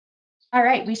All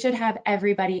right, we should have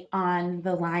everybody on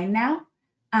the line now.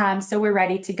 So we're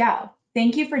ready to go.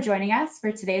 Thank you for joining us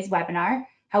for today's webinar,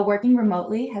 How Working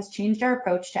Remotely Has Changed Our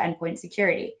Approach to Endpoint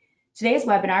Security. Today's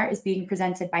webinar is being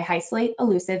presented by Hysolate,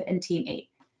 Illusive, and Team 8.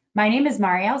 My name is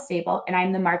Marielle Sable, and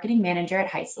I'm the Marketing Manager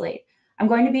at Hysolate. I'm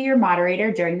going to be your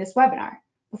moderator during this webinar.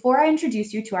 Before I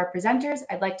introduce you to our presenters,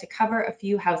 I'd like to cover a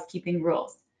few housekeeping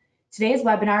rules. Today's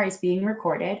webinar is being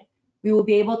recorded. We will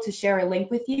be able to share a link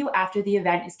with you after the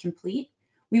event is complete.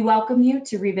 We welcome you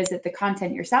to revisit the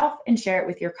content yourself and share it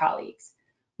with your colleagues.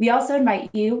 We also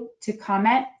invite you to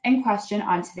comment and question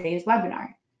on today's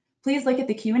webinar. Please look at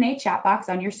the Q&A chat box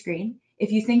on your screen.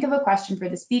 If you think of a question for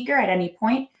the speaker at any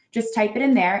point, just type it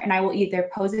in there and I will either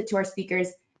pose it to our speakers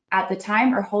at the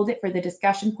time or hold it for the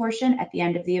discussion portion at the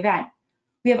end of the event.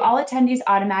 We have all attendees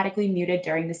automatically muted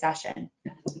during the session.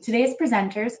 Today's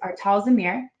presenters are Tal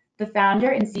Zamir, the founder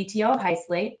and CTO of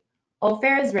Hysolate,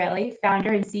 Ofer Israeli,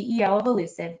 founder and CEO of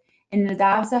Illusive, and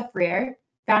Nadav Zafrir,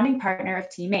 founding partner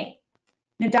of Team 8.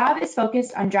 Nadav is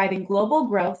focused on driving global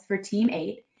growth for Team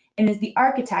 8 and is the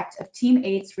architect of Team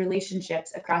 8's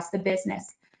relationships across the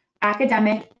business,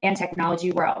 academic, and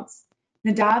technology worlds.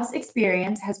 Nadav's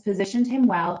experience has positioned him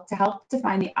well to help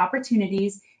define the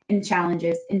opportunities and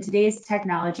challenges in today's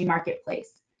technology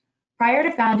marketplace. Prior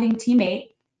to founding Team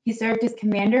 8, he served as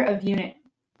commander of Unit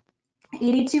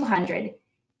 8200,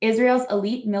 Israel's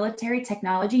elite military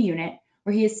technology unit,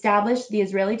 where he established the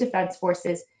Israeli Defense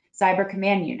Forces Cyber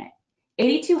Command Unit.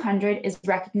 8200 is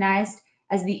recognized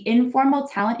as the informal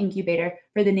talent incubator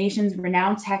for the nation's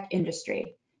renowned tech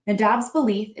industry. Nadav's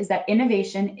belief is that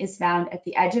innovation is found at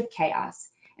the edge of chaos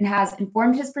and has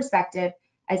informed his perspective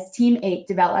as Team 8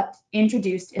 developed,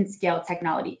 introduced, and scaled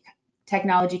technology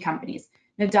companies.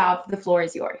 Nadav, the floor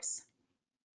is yours.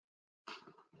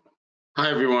 Hi,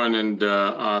 everyone, and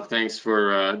thanks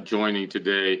for joining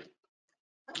today.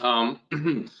 So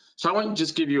I want to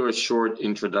just give you a short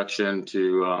introduction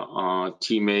to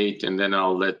Team 8, and then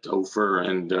I'll let Ofer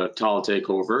and Tal take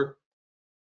over.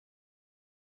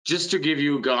 Just to give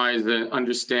you guys an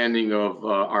understanding of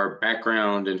our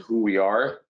background and who we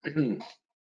are, and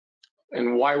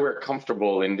why we're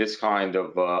comfortable in this kind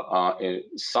of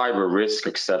cyber risk,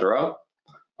 etc.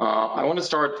 I want to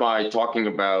start by talking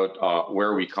about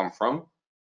where we come from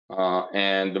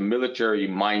and the military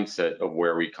mindset of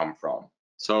where we come from.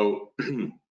 So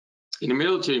in a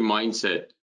military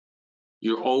mindset,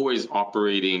 you're always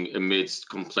operating amidst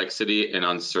complexity and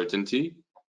uncertainty.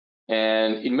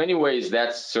 And in many ways,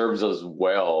 that serves us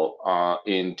well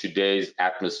in today's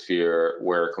atmosphere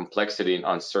where complexity and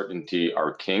uncertainty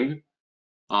are king.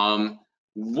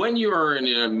 When you are in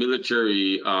a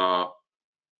military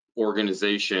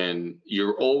organization,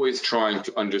 you're always trying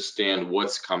to understand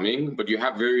what's coming, but you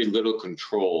have very little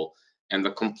control. And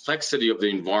the complexity of the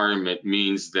environment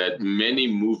means that many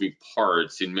moving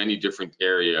parts in many different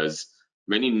areas,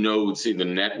 many nodes in the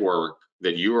network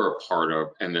that you are a part of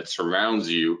and that surrounds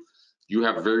you, you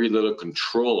have very little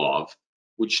control of,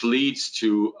 which leads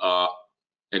to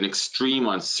an extreme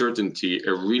uncertainty,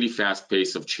 a really fast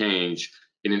pace of change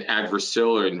in an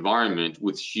adversarial environment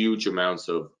with huge amounts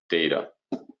of data.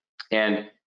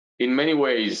 And in many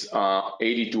ways,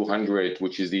 8200,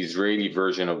 which is the Israeli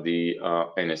version of the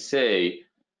NSA,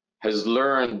 has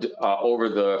learned over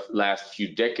the last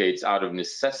few decades out of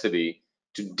necessity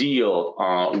to deal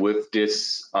with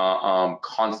this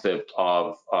concept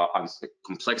of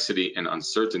complexity and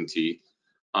uncertainty.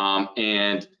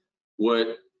 And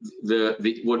what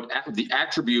the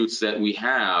attributes that we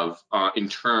have in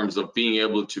terms of being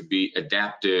able to be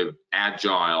adaptive,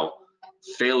 agile,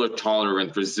 failure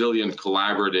tolerant, resilient,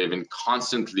 collaborative, and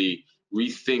constantly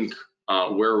rethink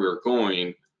where we're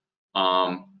going,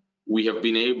 we have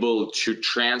been able to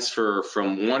transfer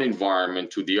from one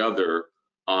environment to the other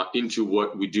into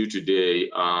what we do today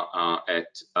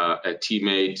at Team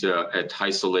 8, at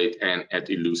Hysolate, and at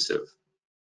Illusive.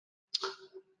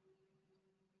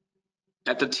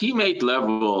 At the Team 8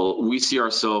 level, we see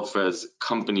ourselves as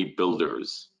company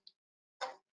builders.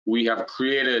 We have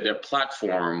created a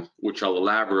platform, which I'll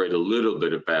elaborate a little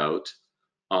bit about,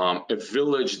 a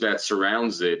village that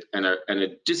surrounds it, and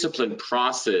a disciplined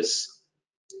process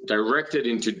directed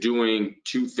into doing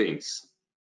two things.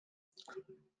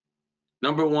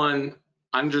 Number one,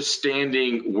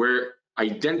 identifying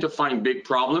big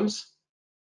problems,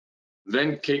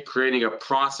 then creating a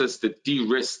process that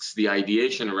de-risks the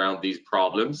ideation around these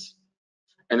problems,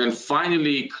 and then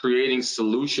finally creating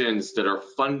solutions that are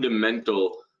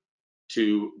fundamental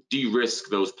to de-risk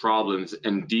those problems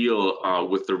and deal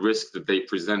with the risk that they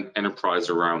present enterprise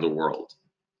around the world.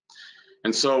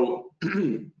 And so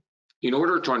in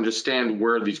order to understand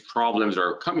where these problems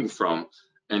are coming from,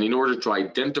 And in order to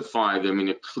identify them in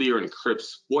a clear and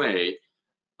crisp way,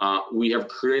 we have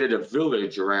created a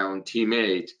village around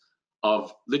Team8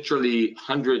 of literally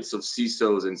hundreds of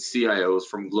CISOs and CIOs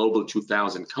from global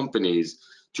 2000 companies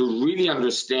to really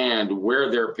understand where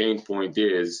their pain point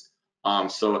is,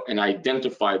 and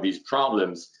identify these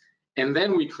problems. And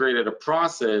then we created a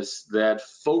process that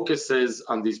focuses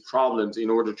on these problems in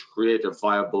order to create a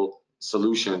viable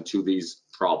solution to these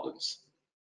problems.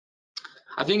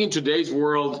 I think in today's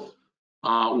world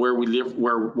where we live,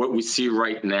 where what we see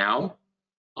right now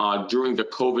during the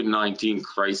COVID-19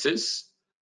 crisis,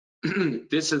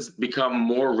 this has become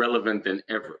more relevant than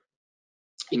ever.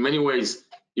 In many ways,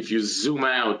 if you zoom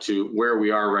out to where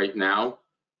we are right now,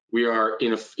 we are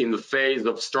in the phase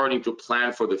of starting to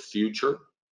plan for the future,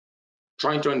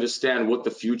 trying to understand what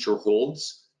the future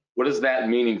holds. What does that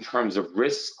mean in terms of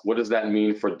risk? What does that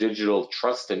mean for digital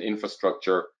trust and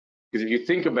infrastructure? Because if you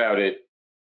think about it,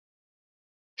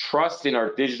 trust in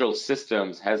our digital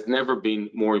systems has never been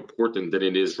more important than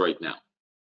it is right now.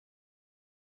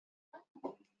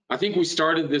 I think we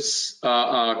started this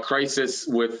crisis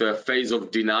with a phase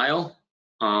of denial,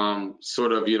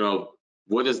 sort of,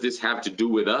 what does this have to do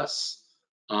with us?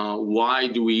 Why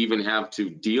do we even have to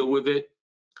deal with it?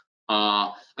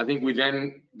 I think we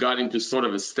then got into sort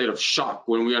of a state of shock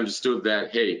when we understood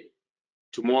that, hey,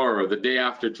 tomorrow, the day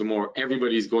after tomorrow,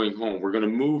 everybody's going home. We're going to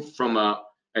move from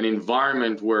an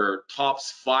environment where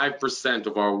tops 5%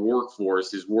 of our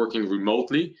workforce is working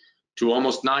remotely to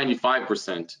almost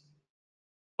 95%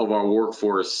 of our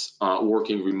workforce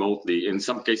working remotely, in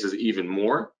some cases even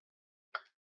more.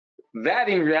 That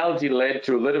in reality led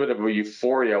to a little bit of a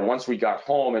euphoria once we got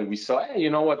home and we saw, hey, you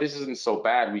know what, this isn't so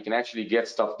bad. We can actually get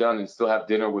stuff done and still have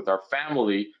dinner with our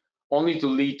family, only to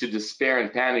lead to despair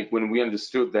and panic when we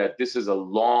understood that this is a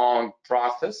long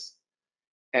process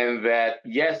and that,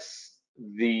 yes,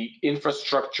 the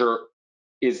infrastructure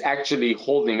is actually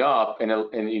holding up and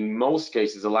in most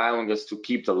cases allowing us to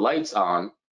keep the lights on.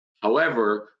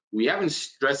 However, we haven't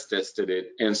stress tested it.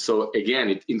 And so again,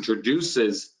 it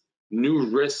introduces new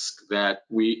risks that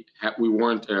we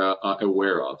weren't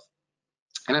aware of.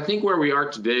 And I think where we are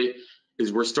today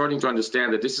is we're starting to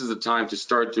understand that this is the time to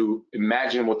start to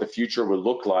imagine what the future will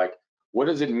look like. What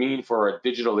does it mean for our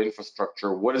digital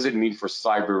infrastructure? What does it mean for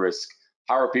cyber risk?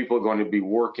 How are people going to be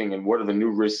working and what are the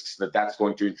new risks that that's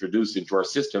going to introduce into our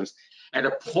systems at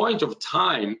a point of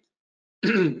time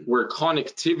where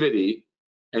connectivity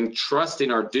and trust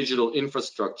in our digital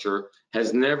infrastructure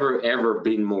has never ever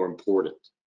been more important.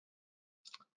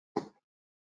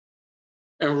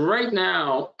 And right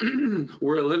now,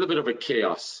 we're a little bit of a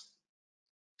chaos.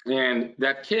 And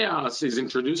that chaos is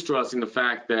introduced to us in the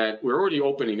fact that we're already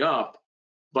opening up,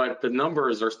 but the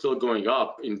numbers are still going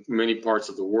up in many parts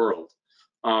of the world.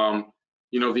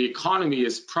 The economy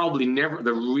is probably never,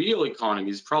 the real economy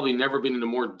has probably never been in a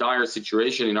more dire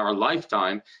situation in our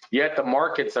lifetime, yet the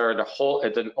markets are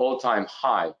at an all-time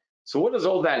high. So what does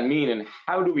all that mean and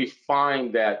how do we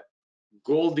find that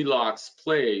Goldilocks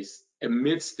place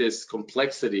amidst this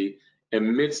complexity,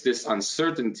 amidst this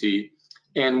uncertainty,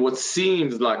 and what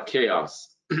seems like chaos?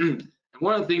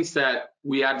 One of the things that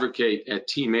we advocate at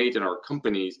Team8 and our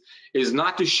companies is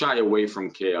not to shy away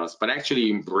from chaos, but actually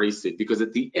embrace it, because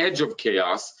at the edge of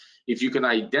chaos, if you can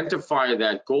identify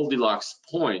that Goldilocks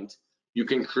point, you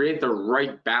can create the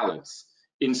right balance.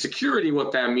 In security,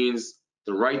 what that means,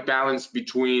 the right balance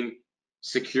between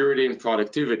security and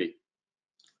productivity,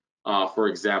 for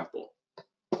example.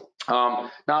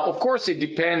 Now, of course, it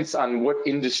depends on what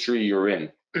industry you're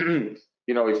in.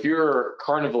 If you're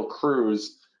Carnival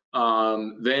Cruise,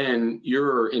 then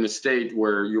you're in a state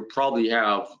where you probably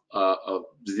have a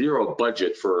zero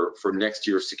budget for next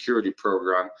year's security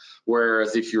program.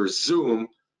 Whereas if you're Zoom,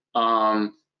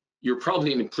 you're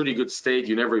probably in a pretty good state.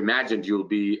 You never imagined you'll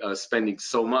be spending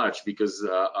so much because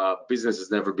business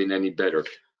has never been any better.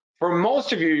 For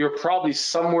most of you, you're probably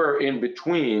somewhere in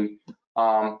between.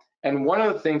 And one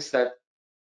of the things that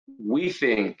we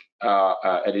think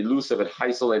at Illusive, at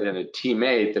Hysolate, and at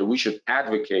Team8 that we should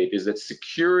advocate is that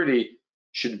security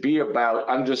should be about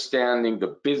understanding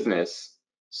the business.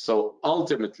 So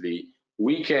ultimately,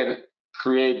 we can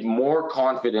create more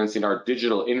confidence in our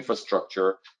digital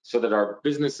infrastructure so that our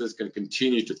businesses can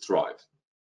continue to thrive.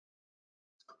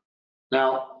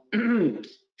 Now,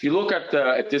 if you look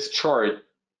at this chart,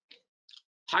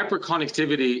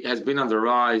 hyperconnectivity has been on the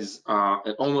rise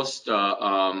at almost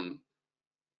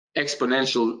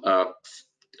exponential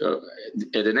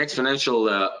at an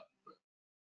exponential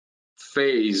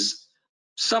phase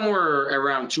somewhere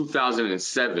around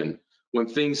 2007, when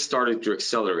things started to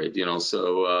accelerate,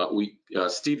 so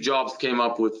Steve Jobs came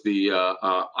up with the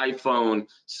iPhone,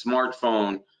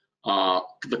 smartphone,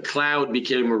 the cloud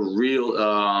became a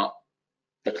real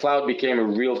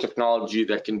technology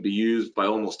that can be used by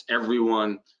almost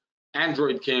everyone.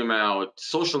 Android came out,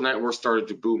 social networks started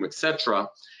to boom, etc.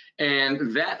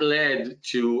 And that led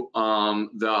to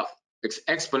the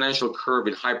exponential curve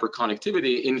in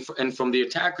hyperconnectivity. And from the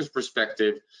attacker's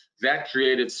perspective, that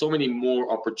created so many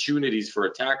more opportunities for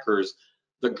attackers.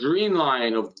 The green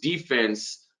line of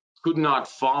defense could not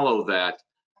follow that.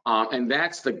 And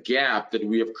that's the gap that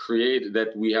we have created,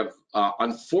 that we have,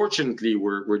 unfortunately,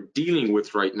 we're dealing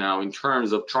with right now in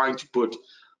terms of trying to put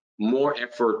more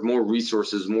effort, more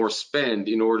resources, more spend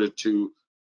in order to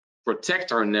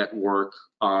protect our network.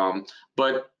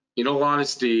 But in all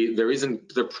honesty, there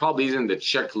probably isn't a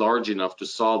check large enough to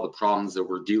solve the problems that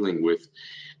we're dealing with.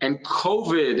 And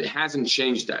COVID hasn't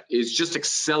changed that. It's just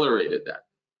accelerated that.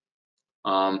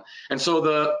 And so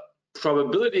the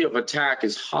probability of attack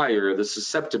is higher, the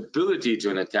susceptibility to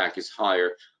an attack is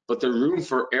higher, but the room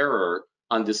for error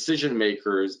on decision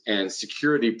makers and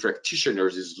security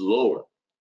practitioners is lower.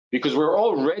 Because we're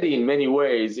already in many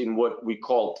ways in what we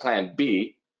call plan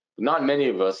B, but not many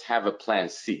of us have a plan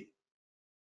C.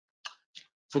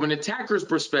 From an attacker's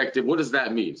perspective, what does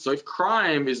that mean? So if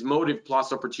crime is motive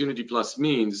plus opportunity plus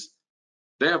means,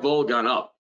 they have all gone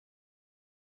up.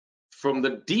 From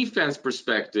the defense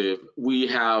perspective, we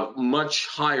have much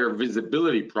higher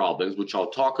visibility problems, which I'll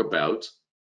talk about.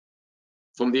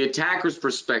 From the attacker's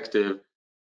perspective,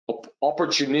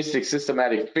 opportunistic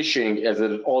systematic phishing is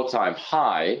at an all-time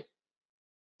high.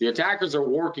 The attackers are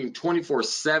working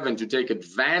 24/7 to take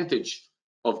advantage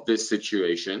of this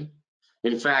situation.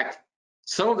 In fact,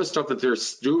 some of the stuff that they're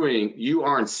doing, you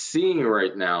aren't seeing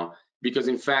right now, because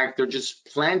in fact, they're just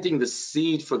planting the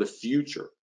seed for the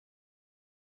future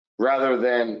rather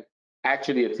than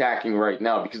actually attacking right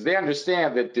now, because they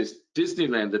understand that this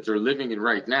Disneyland that they're living in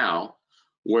right now,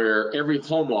 where every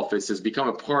home office has become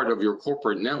a part of your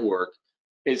corporate network,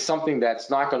 is something that's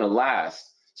not going to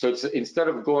last. So it's, instead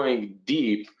of going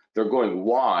deep, they're going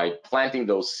wide, planting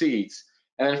those seeds.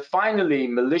 And then finally,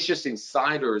 malicious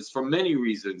insiders, for many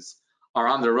reasons, are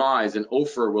on the rise, and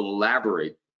Ofer will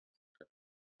elaborate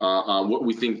on what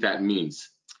we think that means.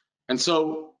 And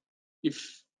so,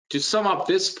 if to sum up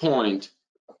this point,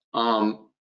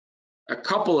 a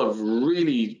couple of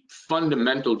really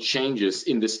fundamental changes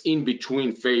in this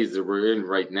in-between phase that we're in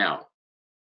right now.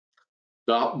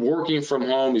 The working from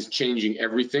home is changing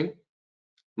everything.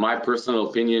 My personal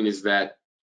opinion is that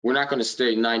we're not going to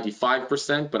stay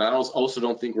 95%, but I also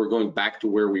don't think we're going back to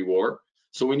where we were.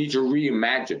 So we need to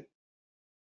reimagine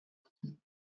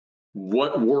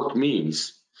what work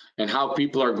means and how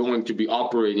people are going to be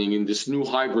operating in this new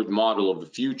hybrid model of the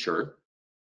future.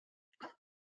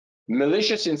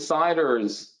 Malicious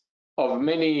insiders of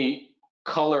many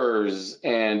colors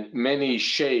and many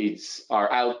shades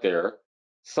are out there.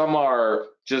 Some are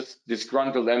just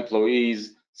disgruntled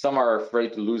employees, some are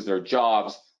afraid to lose their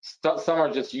jobs, some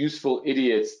are just useful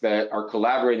idiots that are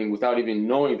collaborating without even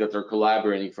knowing that they're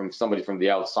collaborating from somebody from the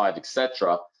outside,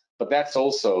 etc. But that's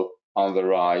also on the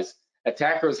rise.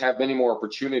 Attackers have many more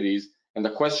opportunities, and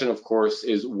the question, of course,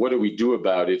 is what do we do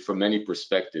about it from many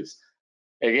perspectives?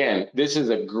 Again, this is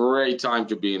a great time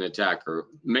to be an attacker.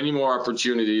 Many more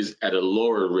opportunities at a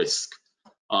lower risk.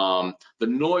 The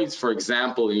noise, for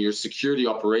example, in your security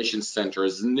operations center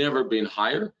has never been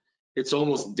higher. It's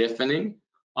almost deafening.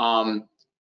 One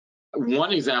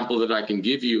example that I can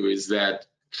give you is that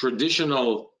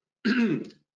traditional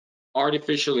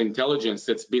artificial intelligence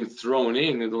that's been thrown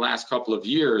in the last couple of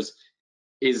years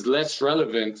is less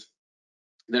relevant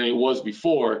than it was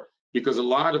before, because a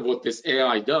lot of what this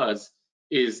AI does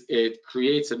is it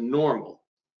creates a normal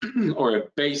or a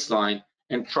baseline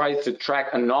and tries to track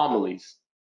anomalies.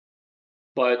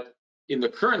 But in the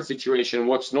current situation,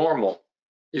 what's normal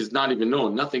is not even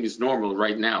known. Nothing is normal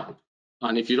right now.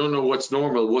 And if you don't know what's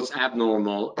normal, what's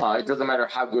abnormal, it doesn't matter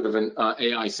how good of an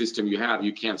AI system you have,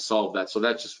 you can't solve that. So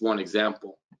that's just one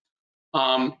example.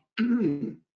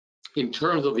 In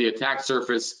terms of the attack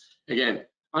surface, again,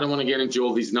 I don't want to get into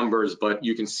all these numbers, but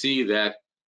you can see that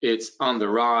it's on the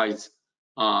rise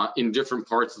in different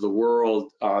parts of the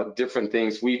world, different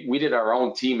things. We did our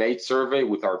own teammate survey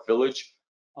with our village.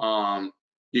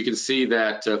 You can see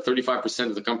that 35%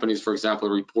 of the companies, for example,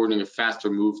 are reporting a faster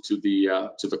move to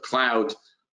the cloud,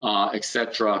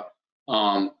 etc.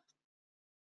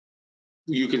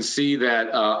 You can see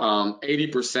that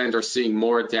 80% are seeing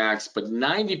more attacks, but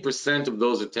 90% of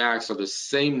those attacks are the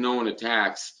same known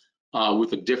attacks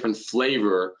with a different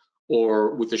flavor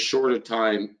or with a shorter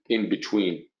time in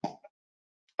between.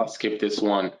 I'll skip this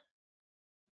one.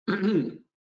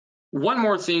 One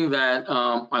more thing that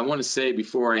I want to say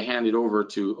before I hand it over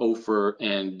to Ofer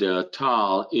and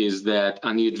Tal is that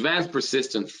on the advanced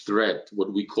persistent threat,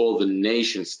 what we call the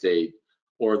nation state,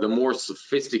 or the more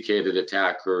sophisticated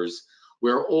attackers,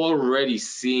 we're already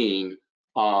seeing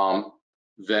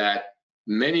that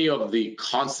many of the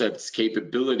concepts,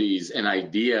 capabilities, and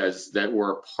ideas that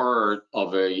were part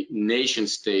of a nation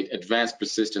state advanced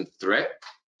persistent threat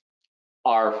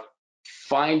are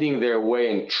finding their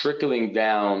way and trickling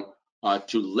down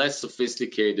to less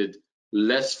sophisticated,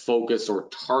 less focused or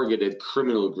targeted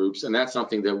criminal groups, and that's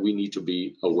something that we need to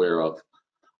be aware of.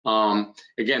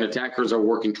 Again, attackers are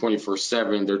working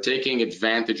 24/7. They're taking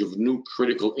advantage of new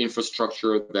critical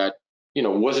infrastructure that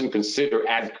wasn't considered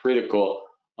as critical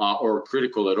or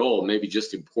critical at all, maybe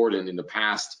just important in the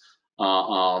past.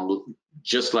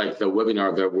 Just like the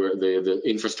webinar that the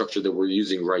infrastructure that we're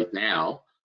using right now.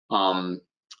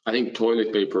 I think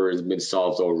toilet paper has been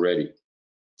solved already.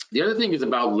 The other thing is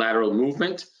about lateral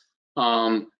movement.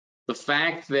 The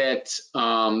fact that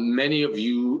many of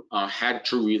you had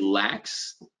to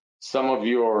relax some of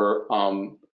your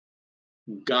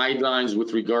guidelines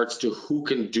with regards to who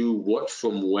can do what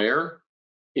from where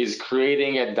is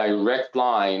creating a direct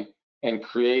line and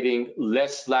creating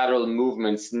less lateral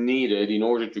movements needed in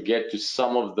order to get to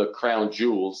some of the crown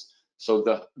jewels. So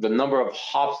the number of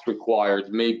hops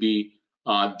required may be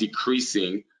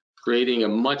decreasing, creating a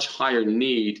much higher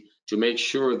need to make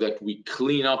sure that we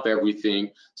clean up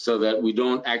everything so that we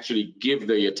don't actually give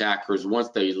the attackers, once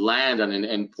they land on an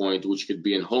endpoint, which could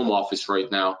be in home office right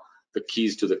now, the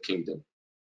keys to the kingdom.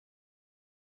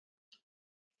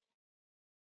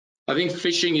 I think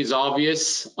phishing is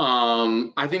obvious.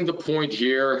 I think the point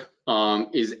here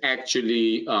is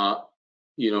actually,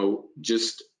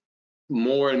 just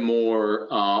more and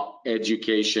more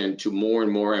education to more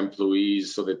and more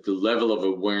employees so that the level of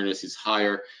awareness is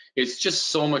higher. It's just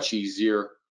so much easier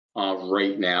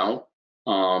right now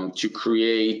to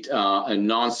create a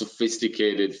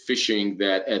non-sophisticated phishing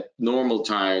that at normal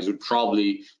times would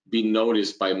probably be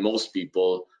noticed by most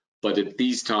people. But at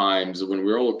these times, when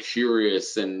we're all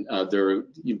curious and there are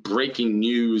breaking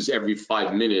news every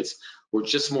 5 minutes, we're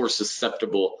just more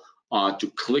susceptible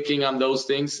to clicking on those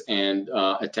things, and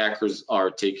attackers are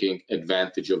taking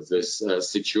advantage of this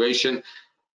situation.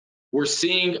 We're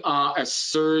seeing a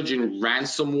surge in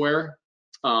ransomware.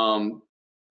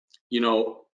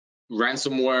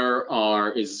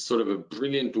 Ransomware is sort of a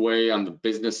brilliant way on the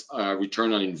business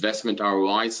return on investment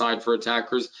ROI side for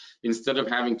attackers. Instead of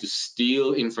having to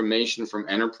steal information from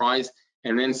enterprise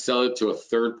and then sell it to a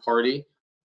third party,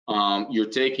 you're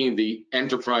taking the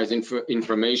enterprise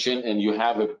information and you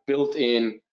have a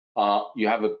built-in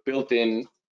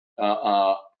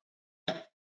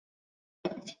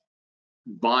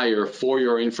buyer for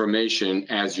your information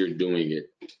as you're doing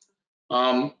it.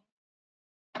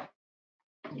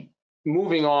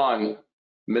 Moving on,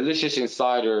 malicious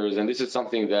insiders, and this is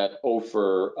something that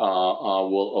Ofer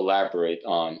will elaborate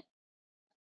on.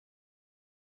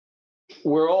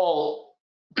 We're all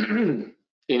in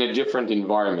a different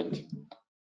environment.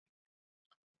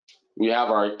 We have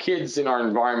our kids in our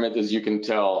environment, as you can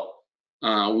tell.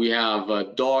 We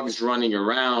have dogs running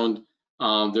around.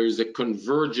 There's a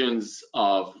convergence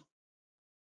of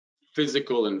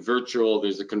physical and virtual.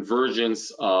 There's a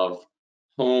convergence of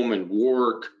home and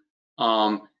work.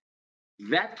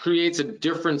 That creates a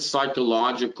different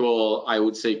psychological, I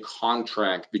would say,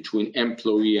 contract between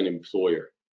employee and employer.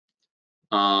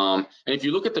 And if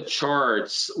you look at the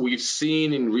charts, we've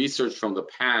seen in research from the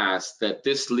past that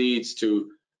this leads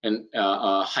to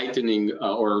a heightening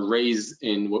or a raise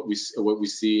in what we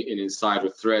see in insider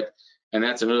threat, and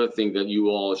that's another thing that you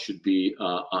all should be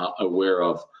aware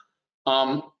of.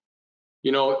 From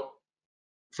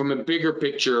a bigger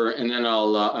picture, and then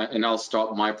I'll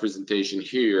stop my presentation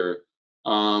here.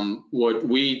 What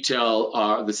we tell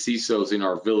the CISOs in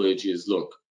our village is,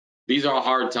 look, these are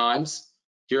hard times.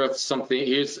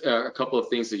 Here's a couple of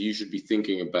things that you should be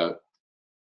thinking about.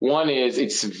 One is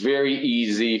it's very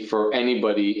easy for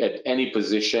anybody at any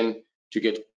position to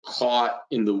get caught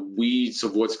in the weeds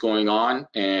of what's going on,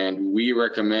 and I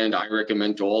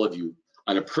recommend to all of you,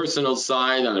 on a personal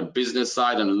side, on a business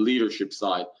side, on a leadership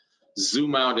side,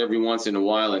 zoom out every once in a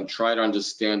while and try to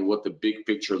understand what the big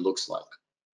picture looks like.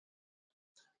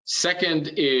 Second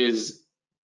is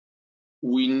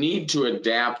we need to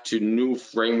adapt to new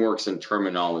frameworks and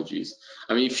terminologies.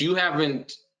 I mean, if you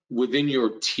haven't within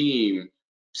your team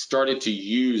started to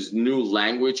use new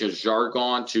language and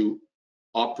jargon to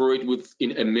operate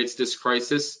amidst this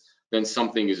crisis, then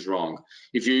something is wrong.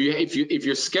 If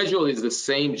your schedule is the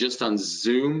same just on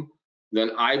Zoom,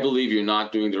 then I believe you're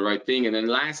not doing the right thing. And then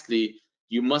lastly,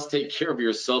 you must take care of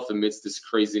yourself amidst this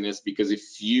craziness, because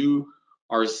if you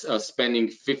are spending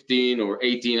 15 or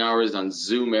 18 hours on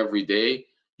Zoom every day,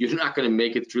 you're not going to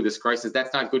make it through this crisis.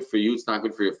 That's not good for you. It's not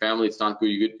good for your family. It's not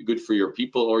good for your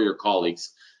people or your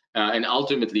colleagues, and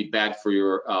ultimately bad for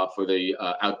your for the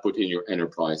output in your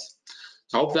enterprise.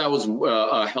 So I hope that was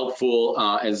helpful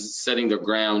as setting the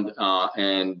ground,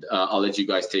 and I'll let you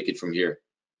guys take it from here.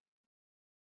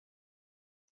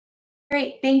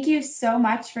 Great. Thank you so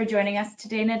much for joining us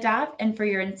today, Nadav, and for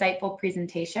your insightful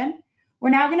presentation. We're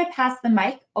now going to pass the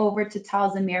mic over to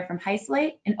Tal Zamir from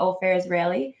Hysolate and Ofer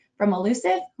Israeli from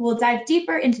Illusive, who will dive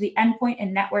deeper into the endpoint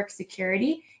and network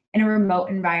security in a remote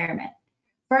environment.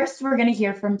 First, we're going to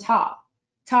hear from Tal.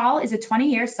 Tal is a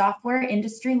 20-year software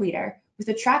industry leader with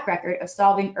a track record of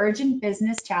solving urgent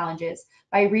business challenges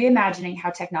by reimagining how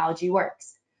technology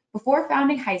works. Before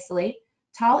founding Hysolate,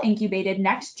 Tal incubated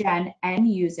next-gen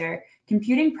end-user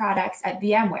computing products at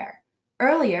VMware.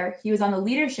 Earlier, he was on the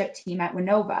leadership team at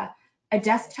Winova, a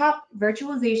desktop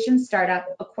virtualization startup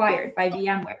acquired by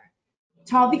VMware.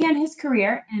 Tal began his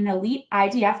career in an elite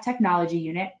IDF technology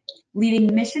unit,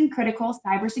 leading mission-critical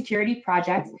cybersecurity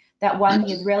projects that won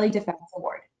the Israeli Defense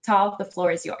Award. Tal, the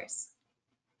floor is yours.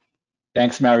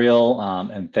 Thanks, Mariel,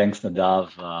 and thanks,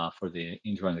 Nadav, for the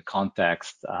intro and the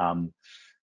context.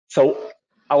 So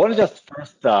I want to just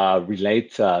first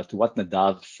relate to what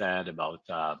Nadav said about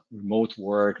remote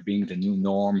work being the new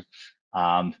norm.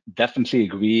 Definitely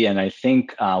agree, and I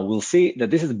think we'll see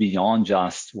that this is beyond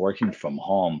just working from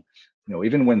home. You know,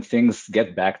 even when things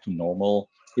get back to normal,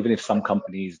 even if some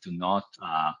companies do not,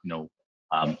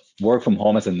 work from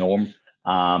home as a norm,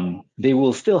 they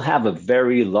will still have a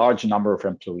very large number of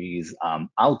employees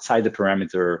outside the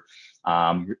perimeter,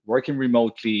 working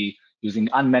remotely, using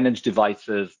unmanaged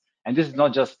devices. And this is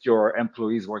not just your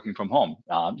employees working from home.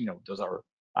 Those are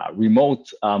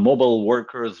remote mobile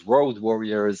workers, road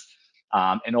warriors,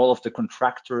 and all of the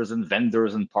contractors and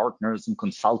vendors and partners and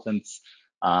consultants,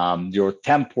 your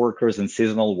temp workers and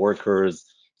seasonal workers,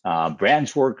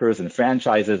 branch workers and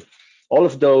franchises. All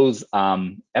of those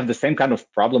have the same kind of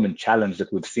problem and challenge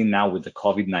that we've seen now with the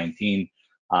COVID-19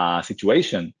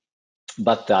 situation,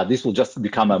 but this will just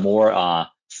become a more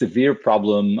severe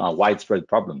problem, widespread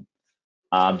problem.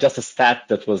 Just a stat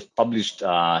that was published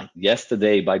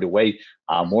yesterday, by the way,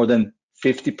 more than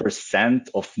 50%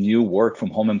 of new work from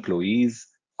home employees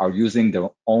are using their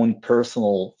own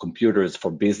personal computers for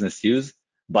business use,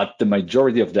 but the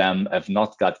majority of them have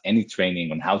not got any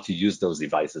training on how to use those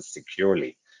devices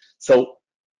securely. So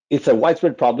it's a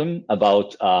widespread problem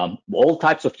about all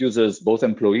types of users, both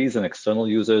employees and external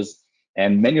users,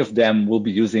 and many of them will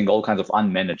be using all kinds of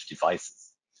unmanaged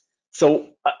devices. So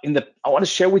I want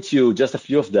to share with you just a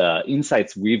few of the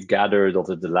insights we've gathered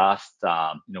over the last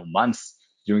months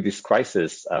during this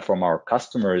crisis from our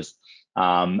customers,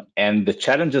 and the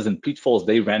challenges and pitfalls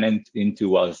they ran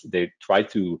into as they tried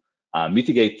to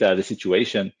mitigate the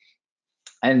situation.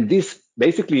 And this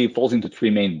basically falls into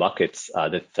three main buckets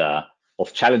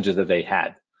of challenges that they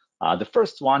had. The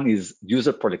first one is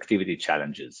user productivity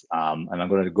challenges, and I'm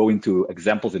going to go into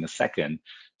examples in a second.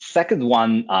 Second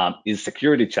one is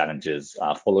security challenges,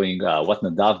 following what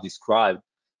Nadav described.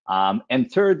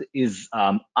 And third is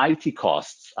IT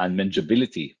costs and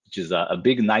manageability, which is a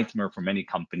big nightmare for many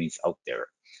companies out there.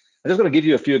 I'm just going to give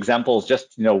you a few examples,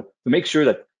 just to make sure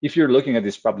that if you're looking at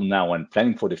this problem now and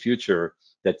planning for the future,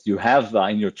 that you have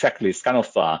in your checklist kind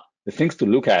of the things to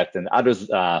look at and others,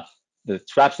 the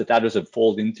traps that others have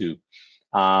fallen into.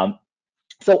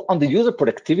 So on the user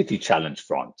productivity challenge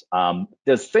front,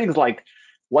 there's things like,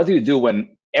 what do you do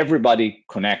when everybody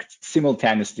connects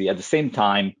simultaneously at the same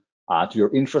time to your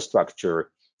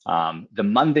infrastructure? The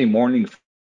Monday morning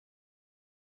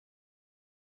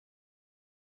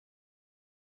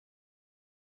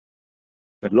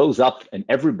it blows up and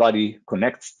everybody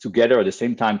connects together at the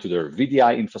same time to their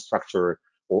VDI infrastructure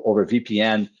or over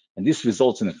VPN, and this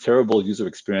results in a terrible user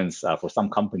experience for some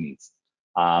companies.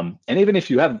 And even if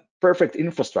you have perfect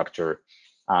infrastructure,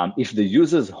 if the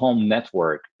user's home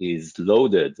network is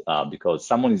loaded because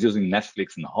someone is using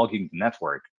Netflix and hogging the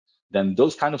network, then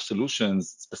those kind of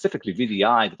solutions, specifically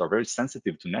VDI, that are very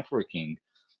sensitive to networking,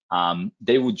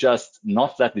 they would just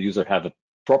not let the user have a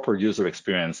proper user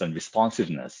experience and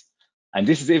responsiveness. And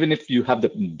this is even if you have the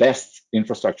best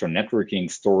infrastructure,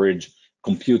 networking, storage,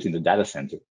 compute in the data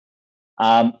center.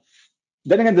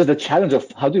 Then again, there's the challenge of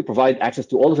how do you provide access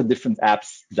to all of the different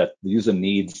apps that the user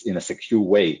needs in a secure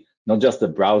way, not just the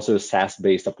browser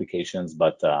SaaS-based applications,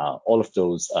 but all of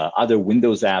those other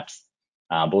Windows apps,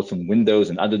 both on Windows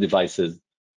and other devices.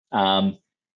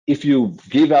 If you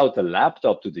give out a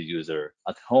laptop to the user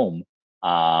at home,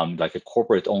 like a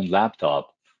corporate-owned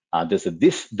laptop, there's a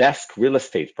desk real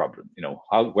estate problem.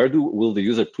 Where will the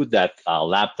user put that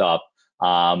laptop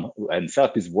and set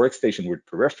up his workstation with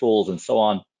peripherals and so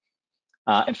on?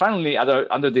 And finally,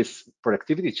 under this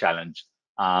productivity challenge,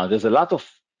 there's a lot of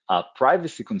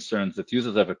privacy concerns that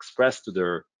users have expressed to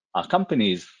their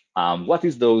companies. What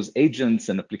is those agents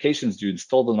and applications you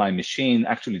installed on my machine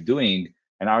actually doing?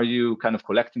 And are you kind of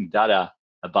collecting data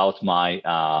about my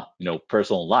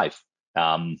personal life?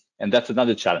 And that's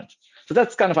another challenge. So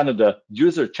that's kind of under the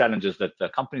user challenges that the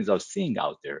companies are seeing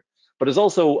out there. But there's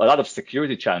also a lot of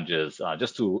security challenges.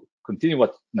 Just to continue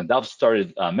what Nadav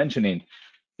started mentioning,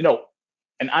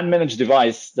 an unmanaged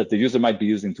device that the user might be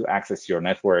using to access your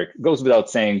network goes without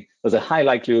saying, there's a high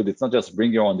likelihood it's not just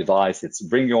bring your own device, it's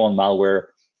bring your own malware.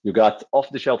 You got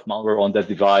off-the-shelf malware on that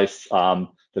device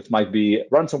that might be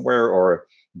ransomware or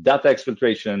data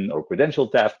exfiltration or credential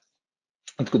theft.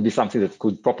 It could be something that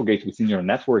could propagate within your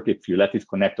network if you let it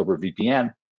connect over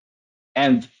VPN.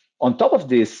 And on top of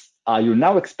this, you're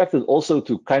now expected also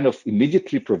to kind of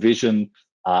immediately provision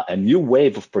a new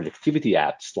wave of productivity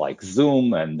apps like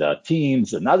Zoom and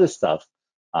Teams and other stuff.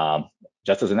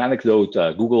 Just as an anecdote,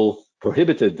 Google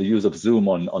prohibited the use of Zoom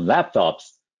on laptops,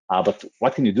 but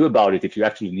what can you do about it if you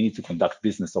actually need to conduct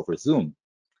business over Zoom?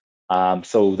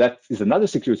 So that is another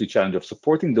security challenge of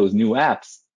supporting those new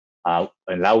apps,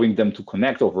 allowing them to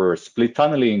connect over split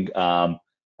tunneling,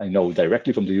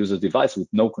 directly from the user's device with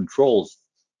no controls.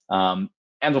 And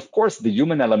of course, the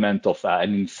human element of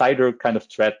an insider kind of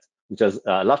threat, which has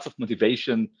lots of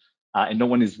motivation, and no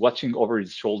one is watching over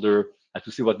his shoulder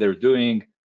to see what they're doing.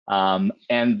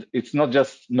 And it's not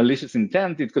just malicious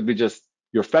intent, it could be just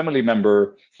your family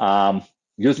member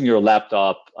using your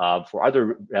laptop for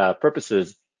other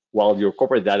purposes while your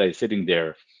corporate data is sitting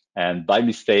there and by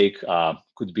mistake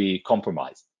could be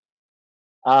compromised.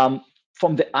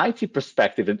 From the IT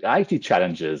perspective and IT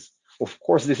challenges, of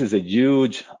course, this is a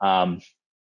huge,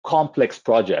 complex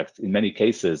project in many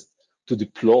cases to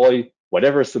deploy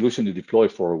whatever solution you deploy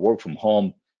for work from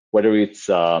home, whether it's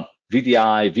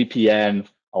VDI, VPN,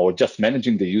 or just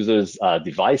managing the user's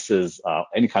devices,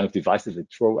 any kind of devices they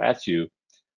throw at you.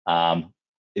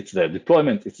 It's the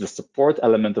deployment, it's the support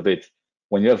element of it.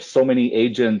 When you have so many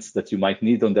agents that you might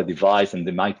need on the device and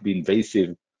they might be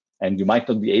invasive and you might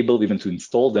not be able even to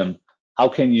install them, how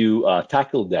can you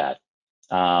tackle that?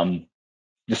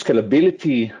 The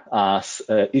scalability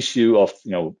issue of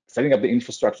setting up the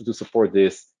infrastructure to support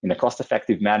this in a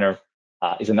cost-effective manner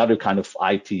is another kind of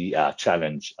IT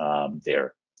challenge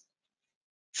there.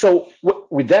 So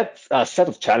with that set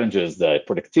of challenges, the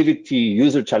productivity,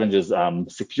 user challenges,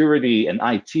 security, and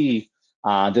IT,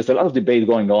 there's a lot of debate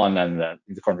going on, and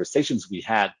in the conversations we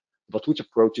had about which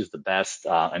approach is the best.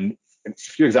 And a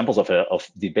few examples of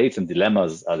debates and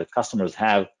dilemmas that customers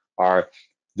have are,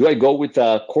 do I go with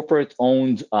a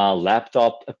corporate-owned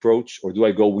laptop approach, or do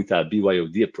I go with a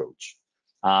BYOD approach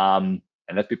and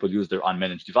let people use their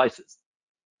unmanaged devices?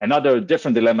 Another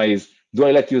different dilemma is, do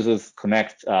I let users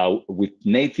connect with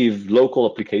native local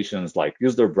applications, like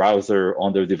use their browser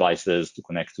on their devices to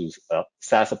connect to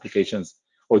SaaS applications,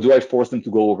 or do I force them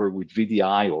to go over with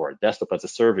VDI or desktop as a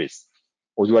service,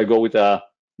 or do I go with a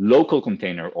local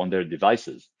container on their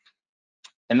devices?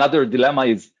 Another dilemma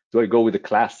is, do I go with a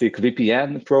classic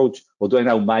VPN approach, or do I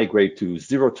now migrate to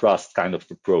zero trust kind of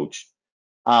approach?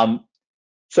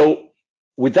 So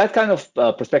with that kind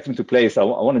of perspective into place, I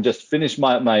want to just finish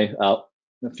my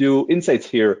few insights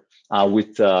here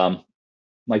with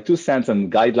my 2 cents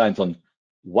and guidelines on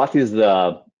what is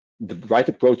the right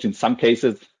approach in some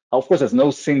cases. Of course, there's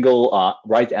no single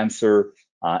right answer,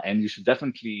 and you should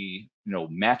definitely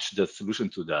match the solution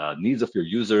to the needs of your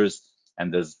users.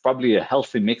 And there's probably a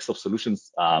healthy mix of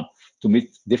solutions to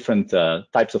meet different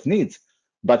types of needs.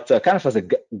 But kind of as a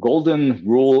golden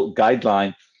rule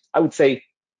guideline, I would say,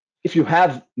 if you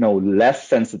have less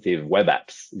sensitive web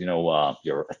apps,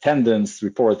 your attendance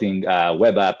reporting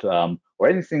web app, or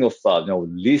anything of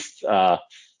least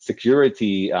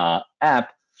security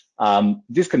app,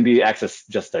 this can be accessed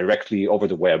just directly over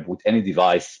the web with any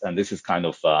device, and this is kind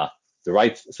of the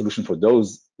right solution for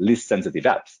those least sensitive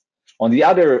apps. On the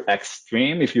other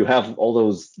extreme, if you have all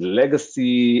those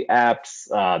legacy apps,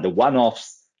 the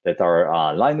one-offs that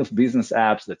are line of business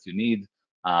apps that you need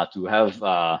to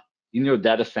have in your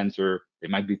data center, they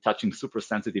might be touching super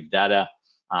sensitive data,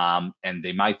 and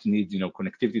they might need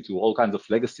connectivity to all kinds of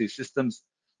legacy systems.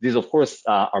 These, of course,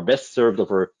 are best served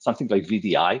over something like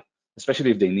VDI,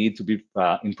 especially if they need to be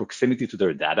in proximity to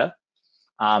their data.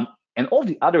 And all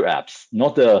the other apps,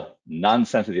 not the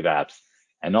non-sensitive apps,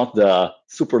 and not the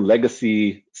super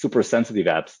legacy, super sensitive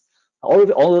apps,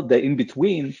 all of the in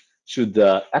between, should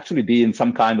actually be in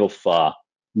some kind of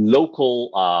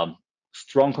local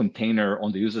strong container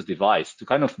on the user's device to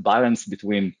kind of balance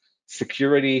between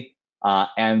security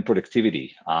and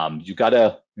productivity. You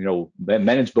gotta,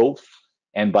 manage both.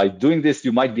 And by doing this,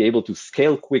 you might be able to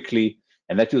scale quickly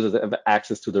and let users have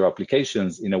access to their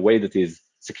applications in a way that is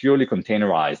securely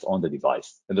containerized on the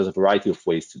device. And there's a variety of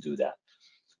ways to do that.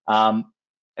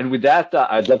 And with that,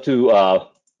 I'd love to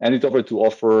hand it over to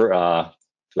Ofer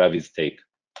to have his take.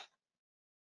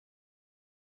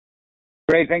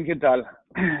 Great, thank you, Tal.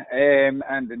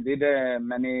 And indeed,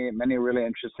 many really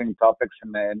interesting topics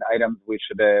and items we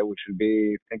should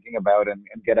be thinking about and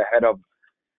get ahead of.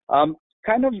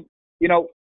 Kind of,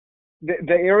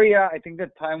 the area, I think the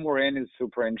time we're in is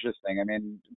super interesting. I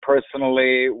mean,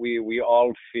 personally, we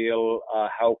all feel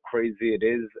how crazy it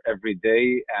is every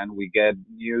day, and we get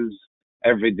news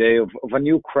every day of a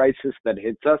new crisis that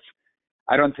hits us.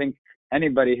 I don't think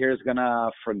anybody here is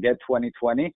gonna forget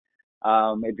 2020.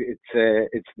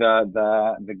 It's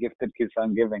the gift that keeps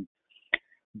on giving.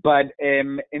 But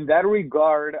in that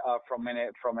regard, from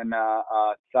a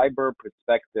cyber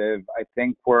perspective, I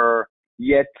think we're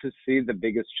yet to see the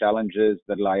biggest challenges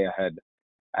that lie ahead.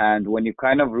 And when you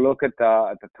kind of look at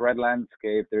the threat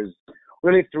landscape, there's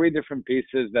really three different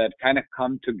pieces that kind of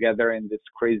come together in this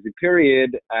crazy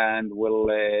period and will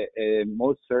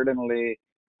most certainly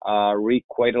wreak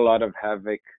quite a lot of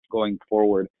havoc going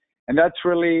forward. And that's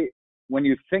really, when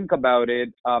you think about it,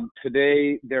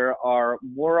 today there are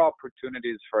more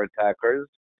opportunities for attackers,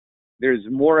 there's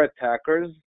more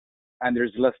attackers, and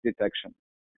there's less detection.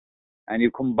 And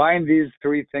you combine these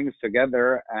three things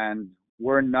together, and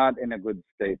we're not in a good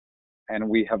state. And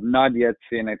we have not yet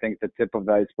seen, I think, the tip of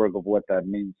the iceberg of what that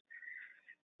means.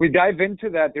 We dive into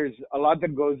that, there's a lot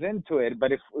that goes into it.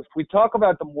 But if we talk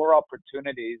about the more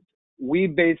opportunities, we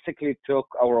basically took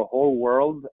our whole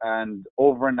world and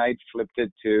overnight flipped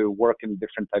it to work in a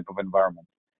different type of environment.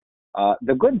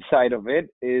 The good side of it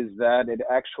is that it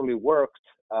actually worked.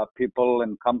 People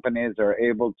and companies are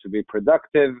able to be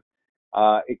productive.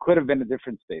 It could have been a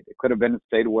different state. It could have been a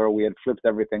state where we had flipped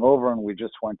everything over and we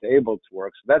just weren't able to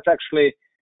work. So that's actually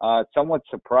somewhat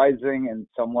surprising and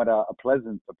somewhat a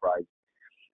pleasant surprise.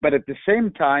 But at the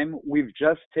same time, we've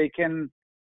just taken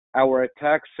our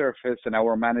attack surface and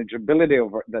our manageability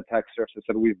over the attack surface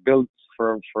that we've built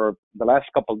for the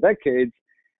last couple of decades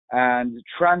and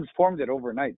transformed it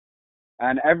overnight.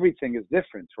 And everything is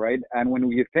different, right? And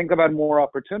when you think about more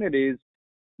opportunities,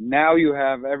 now you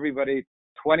have everybody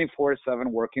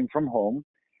 24/7 working from home.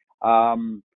 Are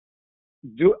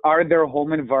their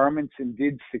home environments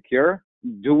indeed secure?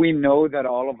 Do we know that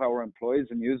all of our employees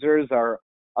and users are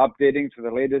updating to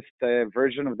the latest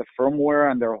version of the firmware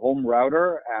on their home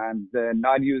router and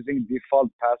not using default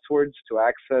passwords to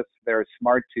access their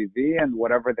smart TV and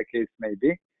whatever the case may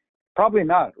be? Probably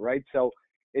not, right? So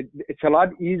it's a lot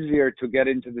easier to get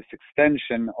into this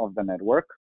extension of the network.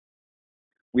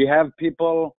 We have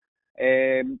people,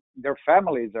 their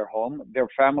families are home. Their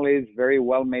families very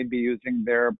well may be using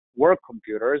their work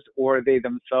computers, or they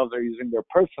themselves are using their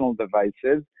personal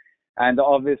devices. And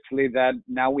obviously that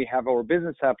now we have our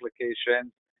business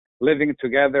application living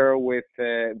together with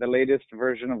the latest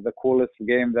version of the coolest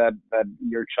game that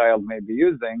your child may be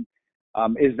using.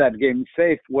 Is that game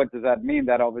safe? What does that mean?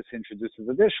 That obviously introduces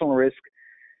additional risk.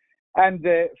 And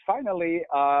finally,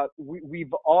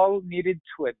 we've all needed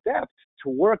to adapt to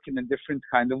work in a different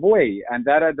kind of way. And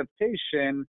that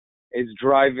adaptation is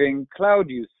driving cloud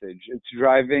usage. It's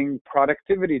driving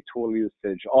productivity tool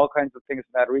usage, all kinds of things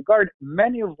in that regard,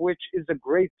 many of which is a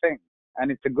great thing.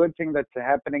 And it's a good thing that's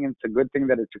happening. And it's a good thing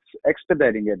that it's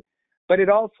expediting it. But it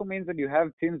also means that you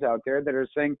have teams out there that are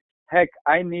saying, heck,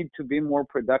 I need to be more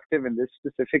productive in this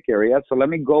specific area. So let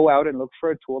me go out and look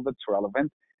for a tool that's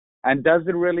relevant. And does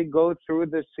it really go through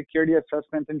the security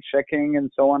assessment and checking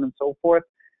and so on and so forth?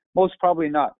 Most probably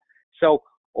not. So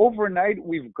overnight,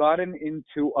 we've gotten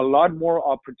into a lot more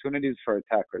opportunities for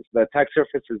attackers. The attack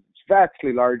surface is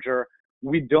vastly larger.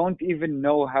 We don't even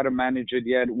know how to manage it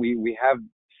yet. We have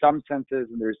some senses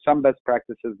and there's some best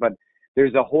practices, but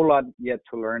there's a whole lot yet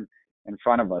to learn in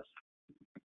front of us.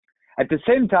 At the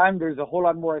same time, there's a whole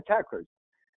lot more attackers.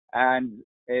 And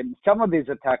some of these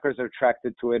attackers are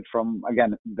attracted to it from,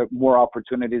 again, the more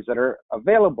opportunities that are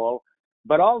available.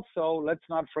 But also, let's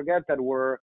not forget that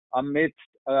we're amidst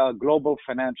a global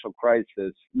financial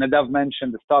crisis. Nadav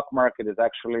mentioned the stock market is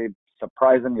actually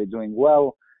surprisingly doing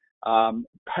well.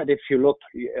 But if you look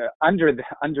under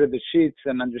the sheets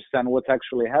and understand what's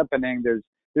actually happening,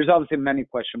 there's obviously many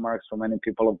question marks for many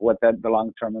people of what the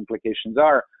long-term implications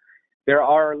are. There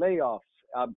are layoffs.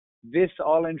 This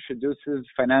all introduces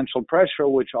financial pressure,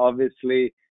 which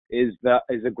obviously is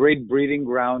a great breeding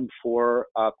ground for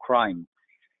crime.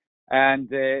 And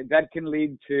that can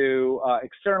lead to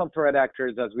external threat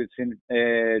actors, as we've seen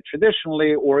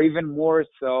traditionally, or even more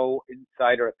so,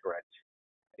 insider threats.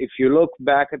 If you look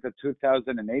back at the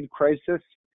 2008 crisis,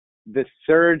 the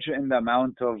surge in the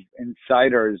amount of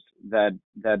insiders that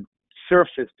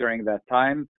surfaced during that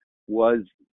time was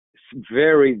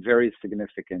very, very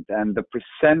significant. And the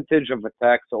percentage of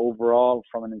attacks overall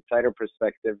from an insider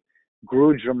perspective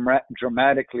grew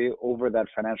dramatically over that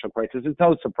financial crisis. It's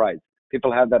no surprise.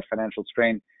 People have that financial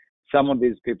strain. Some of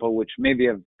these people, which maybe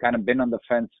have kind of been on the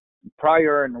fence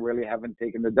prior and really haven't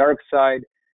taken the dark side,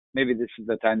 maybe this is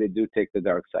the time they do take the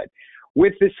dark side.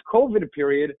 With this COVID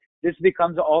period, this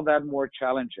becomes all that more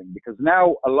challenging because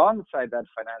now, alongside that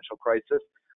financial crisis,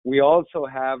 we also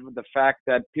have the fact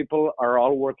that people are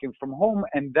all working from home,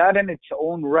 and that in its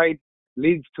own right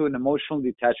leads to an emotional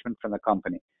detachment from the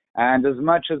company. And as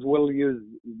much as we'll use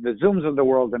the Zooms of the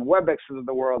world and WebExes of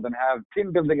the world and have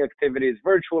team building activities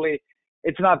virtually,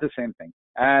 it's not the same thing.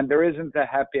 And there isn't a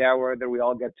happy hour that we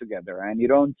all get together, and you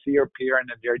don't see your peer on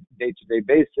a day-to-day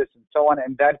basis and so on.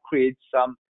 And that creates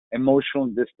some emotional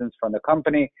distance from the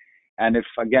company. And if,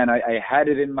 again, I had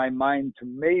it in my mind to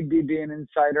maybe be an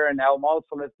insider, and now I'm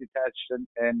also less detached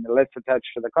and less attached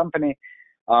to the company,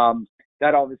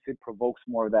 that obviously provokes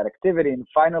more of that activity. And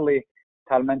finally,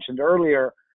 Tal mentioned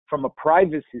earlier, from a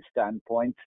privacy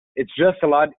standpoint, it's just a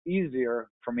lot easier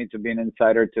for me to be an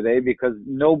insider today because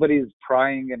nobody's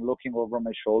prying and looking over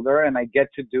my shoulder, and I get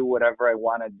to do whatever I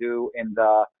want to do in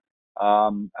the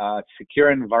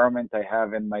secure environment I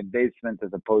have in my basement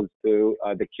as opposed to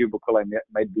the cubicle I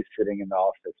might be sitting in the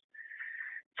office.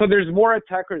 So there's more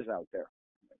attackers out there,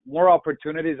 more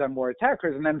opportunities and more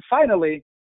attackers. And then finally,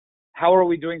 how are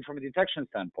we doing from a detection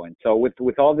standpoint? So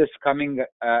with all this coming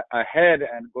ahead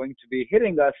and going to be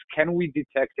hitting us, can we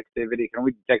detect activity? Can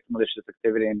we detect malicious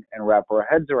activity and wrap our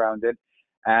heads around it?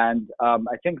 And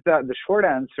I think that the short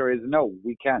answer is no,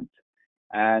 we can't.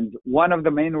 And one of the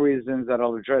main reasons that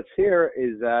I'll address here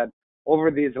is that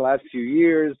over these last few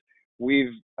years,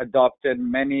 we've adopted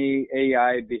many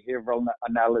AI behavioral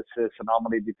analysis,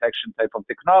 anomaly detection type of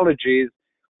technologies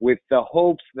with the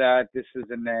hopes that this is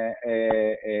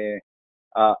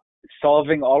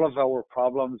solving all of our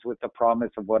problems with the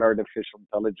promise of what artificial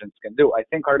intelligence can do. I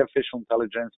think artificial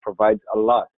intelligence provides a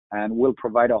lot and will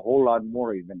provide a whole lot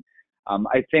more even.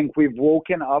 I think we've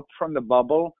woken up from the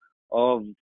bubble of,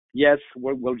 yes,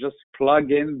 we'll just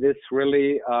plug in this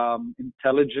really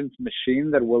intelligent machine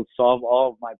that will solve all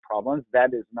of my problems.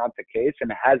 That is not the case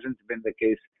and hasn't been the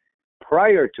case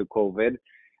prior to COVID,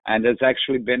 and has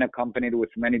actually been accompanied with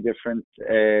many different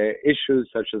issues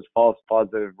such as false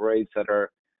positive rates that are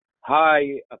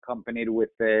high, accompanied with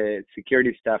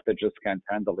security staff that just can't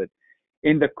handle it.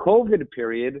 In the COVID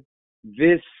period,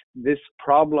 this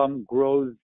problem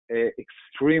grows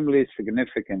extremely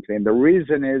significantly. And the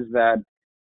reason is that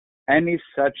any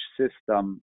such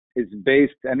system is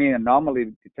based, any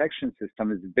anomaly detection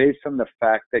system is based on the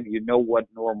fact that you know what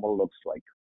normal looks like,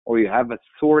 or you have a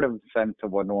sort of sense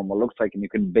of what normal looks like, and you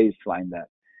can baseline that.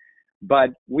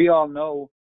 But we all know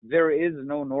there is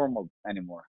no normal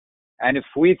anymore. And if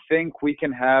we think we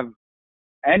can have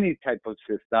any type of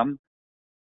system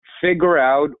figure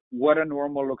out what a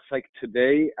normal looks like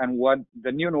today and what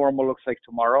the new normal looks like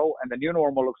tomorrow, and the new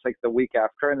normal looks like the week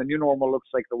after, and the new normal looks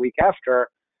like the week after,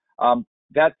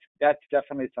 that's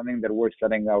definitely something that we're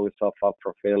setting ourselves up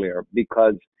for failure,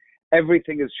 because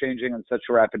everything is changing on such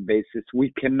a rapid basis.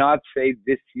 We cannot say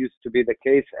this used to be the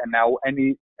case, and now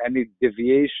any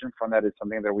deviation from that is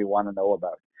something that we want to know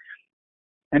about.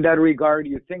 In that regard,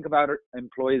 you think about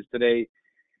employees today,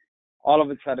 all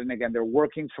of a sudden, again, they're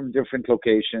working from different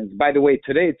locations. By the way,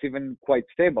 today it's even quite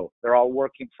stable. They're all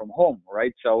working from home,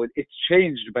 right? So it's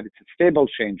changed, but it's a stable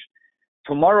change.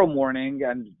 Tomorrow morning,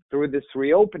 and through this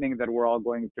reopening that we're all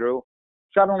going through,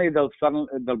 suddenly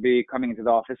they'll be coming into the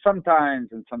office sometimes,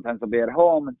 and sometimes they'll be at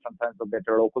home, and sometimes they'll be at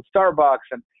their local Starbucks,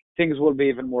 and things will be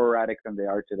even more erratic than they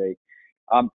are today.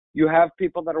 You have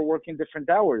people that are working different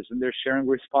hours, and they're sharing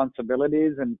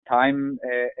responsibilities and time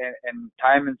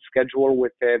and schedule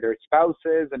with their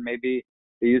spouses, and maybe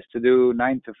they used to do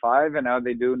 9 to 5, and now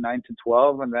they do 9 to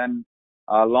 12, and then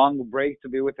a long break to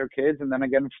be with their kids, and then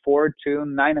again 4 to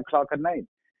 9 o'clock at night.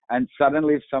 And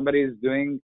suddenly, if somebody is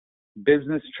doing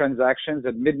business transactions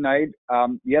at midnight,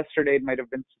 yesterday it might have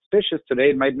been suspicious, today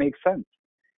it might make sense.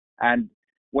 And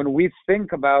when we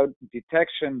think about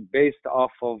detection based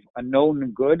off of a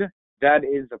known good, that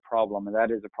is a problem, and that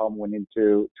is a problem we need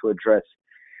to address.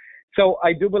 So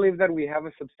I do believe that we have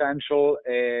a substantial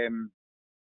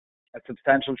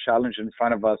substantial challenge in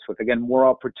front of us with, again, more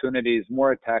opportunities,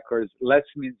 more attackers, less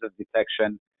means of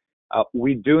detection.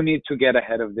 We do need to get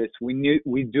ahead of this. We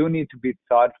do need to be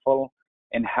thoughtful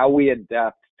in how we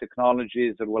adapt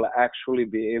technologies that will actually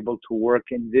be able to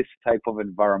work in this type of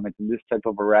environment, in this type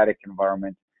of erratic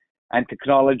environment, and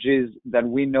technologies that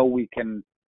we know we can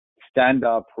stand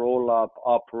up, roll up,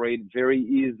 operate very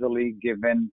easily,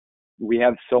 given we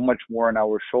have so much more on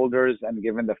our shoulders and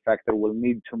given the fact that we'll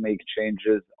need to make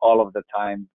changes all of the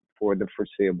time for the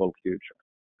foreseeable future.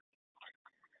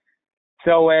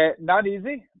 So not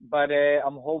easy, but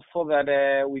I'm hopeful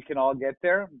that we can all get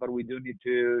there, but we do need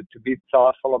to be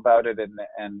thoughtful about it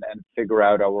and figure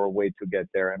out our way to get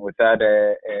there. And with that,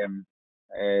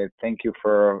 thank you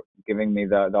for giving me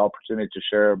the opportunity to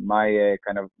share my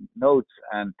kind of notes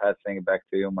and passing it back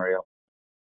to you, Mario.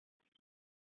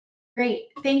 Great.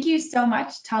 Thank you so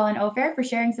much, Tal and Ofer, for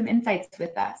sharing some insights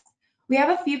with us. We have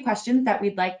a few questions that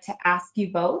we'd like to ask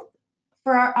you both.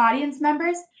 For our audience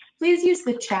members, please use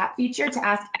the chat feature to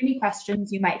ask any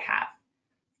questions you might have.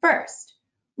 First,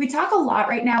 we talk a lot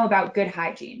right now about good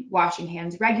hygiene, washing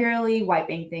hands regularly,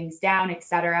 wiping things down,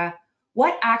 etc.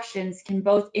 What actions can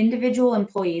both individual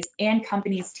employees and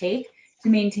companies take to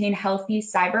maintain healthy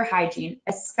cyber hygiene,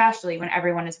 especially when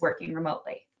everyone is working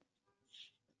remotely?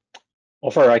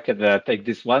 Ofer, I could take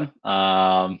this one.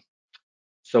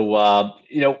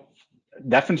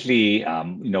 Definitely,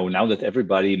 now that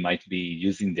everybody might be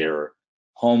using their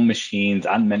home machines,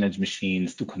 unmanaged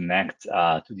machines to connect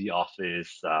to the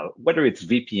office, whether it's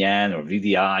VPN or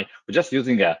VDI, or just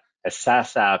using a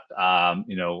SaaS app,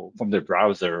 from their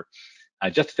browser,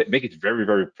 just to make it very,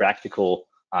 very practical.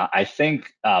 I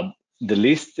think the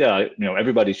least,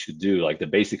 everybody should do, like the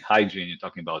basic hygiene you're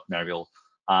talking about, Mariel,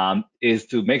 is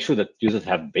to make sure that users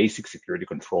have basic security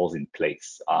controls in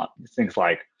place. Things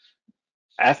like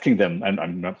asking them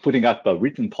and putting up a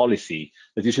written policy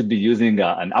that you should be using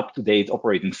an up-to-date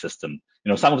operating system.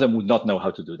 Some of them would not know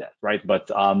how to do that, right? But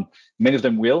many of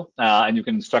them will, and you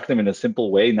can instruct them in a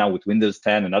simple way now with Windows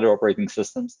 10 and other operating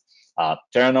systems.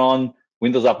 Turn on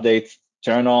Windows updates,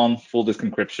 turn on full disk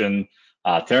encryption,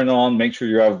 turn on, make sure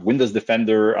you have Windows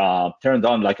Defender turned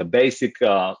on like a basic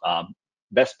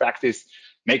best practice.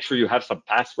 Make sure you have some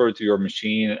password to your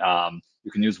machine. You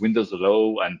can use Windows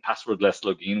Hello and passwordless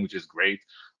login, which is great.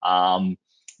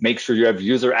 Make sure you have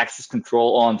user access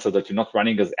control on so that you're not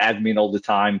running as admin all the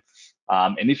time.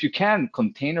 And if you can,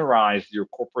 containerize your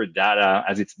corporate data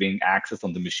as it's being accessed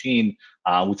on the machine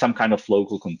with some kind of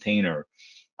local container.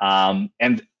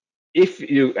 And if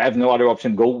you have no other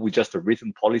option, go with just a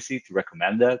written policy to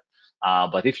recommend that.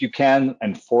 But if you can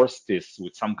enforce this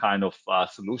with some kind of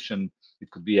solution, it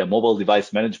could be a mobile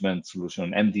device management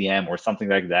solution, MDM, or something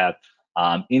like that,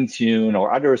 Intune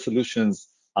or other solutions,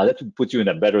 that would put you in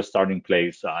a better starting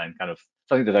place and kind of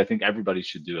something that I think everybody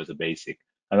should do as a basic.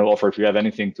 I don't know, Ofer, if you have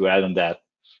anything to add on that.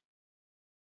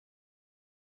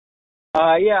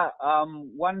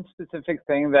 One specific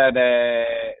thing that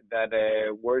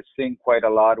we're seeing quite a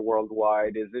lot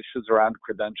worldwide is issues around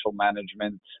credential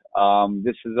management.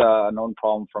 This is a known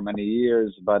problem for many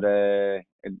years, but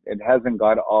it hasn't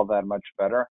got all that much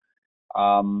better.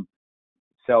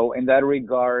 So in that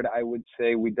regard, I would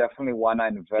say we definitely want to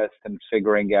invest in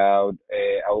figuring out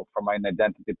from our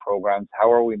identity programs,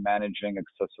 how are we managing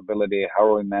accessibility? How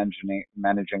are we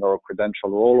managing our credential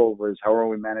rollovers? How are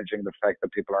we managing the fact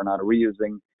that people are not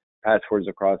reusing passwords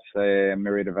across a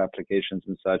myriad of applications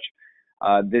and such?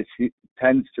 This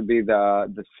tends to be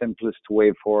the simplest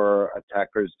way for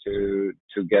attackers to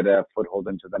get a foothold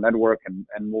into the network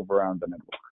and move around the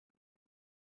network.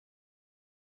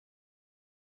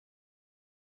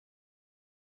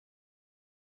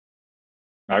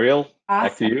 Mariel, Awesome.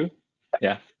 Back to you.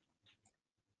 Yeah.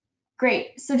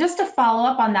 Great. So just to follow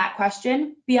up on that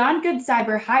question, beyond good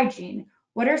cyber hygiene,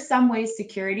 what are some ways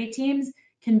security teams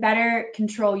can better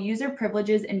control user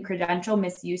privileges and credential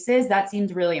misuses? That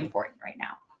seems really important right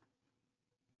now.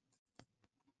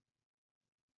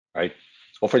 Right.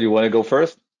 Ofer, you want to go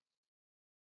first?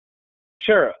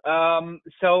 Sure.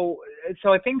 So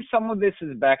I think some of this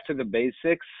is back to the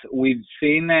basics. We've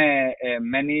seen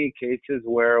many cases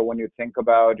where when you think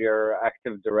about your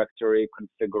Active Directory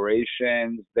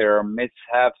configurations, there are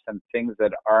mishaps and things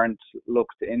that aren't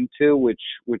looked into, which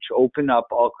open up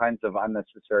all kinds of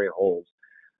unnecessary holes.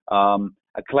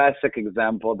 A classic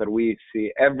example that we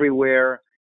see everywhere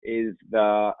is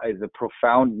a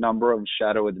profound number of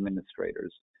shadow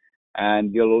administrators,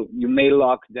 and you may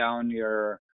lock down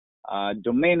your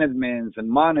domain admins and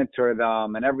monitor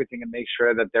them and everything and make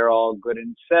sure that they're all good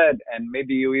and set. And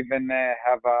maybe you even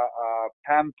have a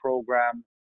PAM program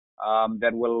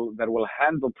that will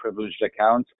handle privileged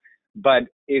accounts. But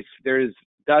if there's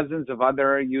dozens of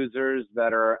other users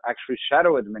that are actually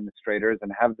shadow administrators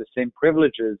and have the same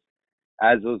privileges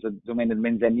as those domain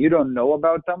admins, and you don't know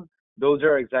about them, those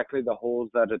are exactly the holes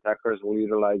that attackers will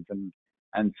utilize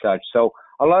and such. So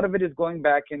a lot of it is going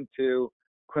back into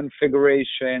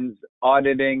configurations,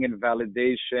 auditing, and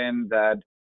validation that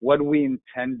what we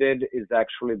intended is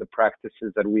actually the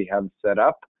practices that we have set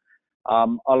up.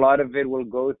 A lot of it will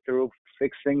go through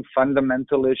fixing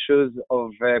fundamental issues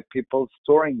of people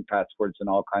storing passwords in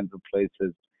all kinds of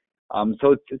places.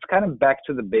 So it's kind of back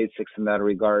to the basics in that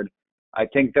regard. I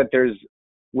think that there's,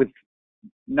 with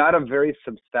not a very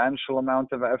substantial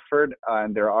amount of effort,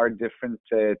 and there are different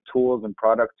tools and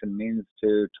products and means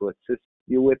to assist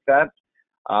you with that,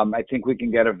 I think we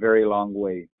can get a very long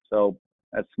way. So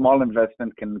a small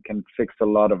investment can fix a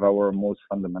lot of our most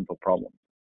fundamental problems.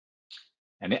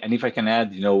 And if I can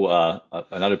add,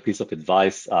 another piece of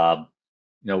advice,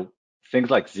 things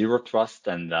like zero trust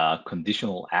and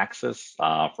conditional access,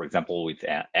 for example, with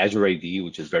Azure AD,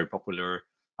 which is very popular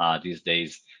these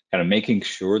days, kind of making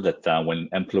sure that when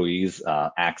employees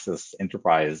access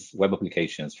enterprise web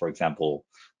applications, for example,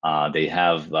 they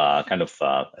have kind of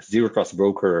a zero trust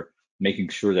broker, making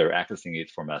sure they're accessing it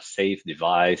from a safe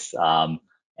device,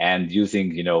 and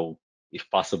using, if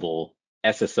possible,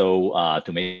 SSO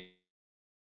to make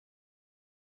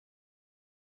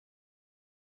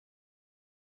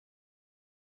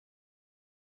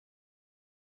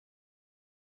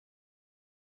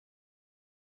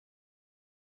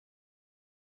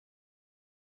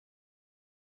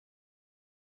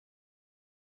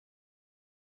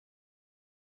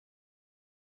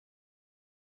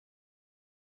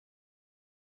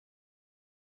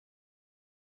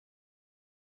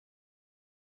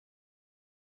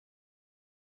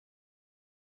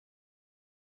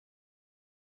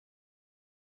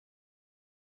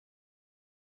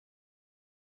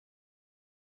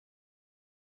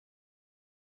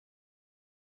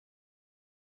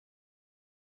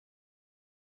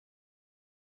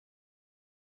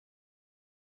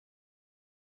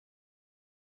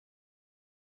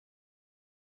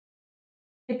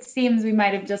It seems we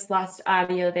might have just lost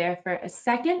audio there for a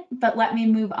second, but let me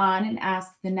move on and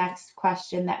ask the next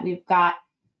question that we've got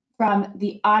from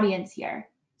the audience here.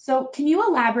 So can you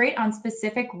elaborate on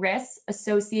specific risks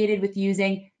associated with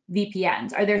using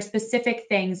VPNs? Are there specific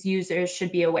things users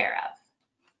should be aware of?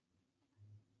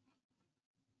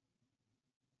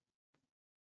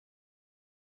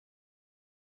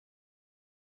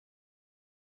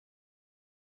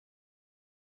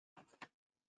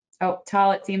 Oh,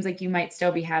 Tal, it seems like you might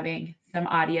still be having some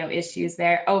audio issues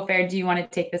there. Ofer, do you want to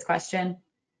take this question?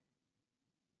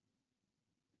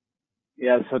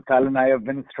 Yeah, so Tal and I have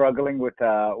been struggling with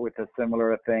a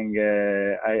similar thing.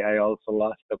 I also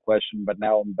lost the question, but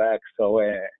now I'm back. So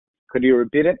could you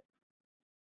repeat it?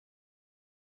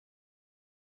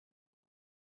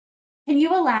 Can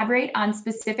you elaborate on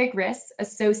specific risks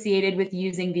associated with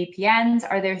using VPNs?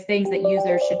 Are there things that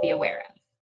users should be aware of?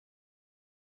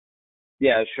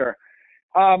 Yeah, sure.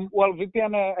 Well,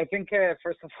 VPN, I think,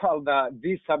 first of all,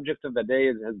 the subject of the day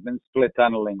has been split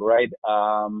tunneling, right?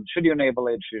 Should you enable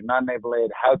it? Should you not enable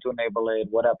it? How to enable it?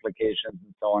 What applications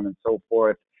and so on and so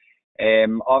forth.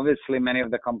 Obviously, many of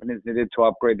the companies needed to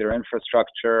upgrade their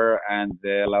infrastructure and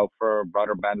allow for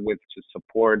broader bandwidth to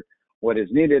support what is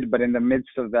needed. But in the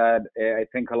midst of that, I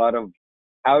think a lot of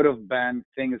out-of-band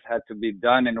things had to be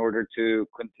done in order to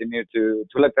continue to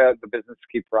let the business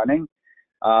keep running.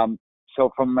 So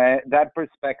from that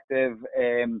perspective,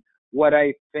 what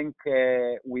I think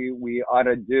we ought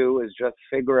to do is just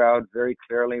figure out very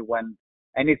clearly when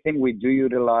anything we do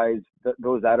utilize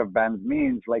those out-of-band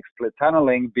means, like split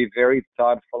tunneling, be very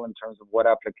thoughtful in terms of what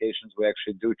applications we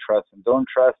actually do trust and don't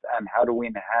trust, and how do we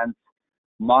enhance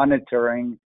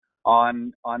monitoring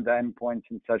on the endpoints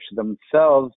and such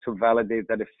themselves to validate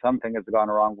that if something has gone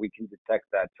wrong, we can detect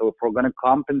that. So if we're going to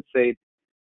compensate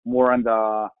more on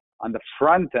the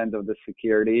front end of the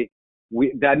security,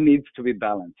 that needs to be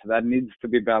balanced. That needs to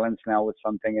be balanced now with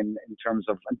something in terms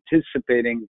of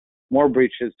anticipating more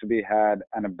breaches to be had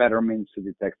and a better means to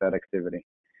detect that activity.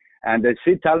 And I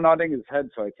see Tal nodding his head,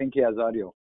 so I think he has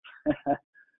audio.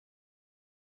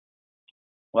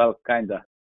 Well, kinda.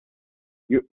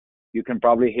 You can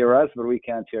probably hear us, but we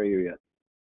can't hear you yet.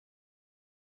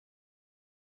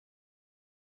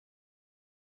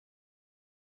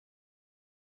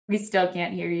 We still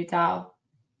can't hear you, Tal.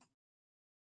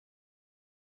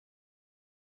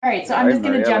 All right, so I'm just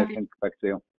going to jump in. Back to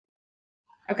you.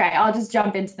 Okay, I'll just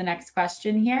jump into the next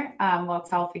question here while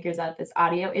Tal figures out this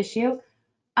audio issue.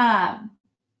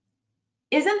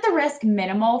 Isn't the risk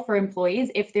minimal for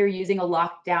employees if they're using a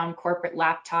locked down corporate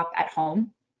laptop at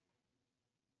home?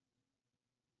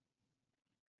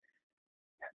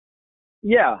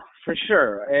 Yeah, for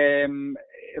sure.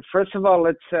 First of all,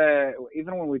 let's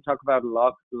even when we talk about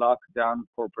lockdown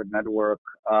corporate network,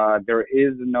 there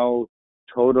is no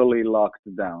totally locked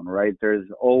down, right? There are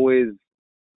always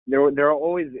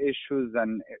issues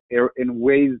and in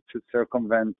ways to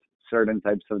circumvent certain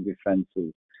types of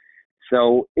defenses.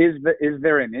 So is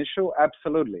there an issue?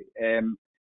 Absolutely.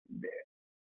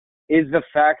 Is the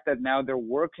fact that now they're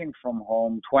working from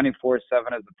home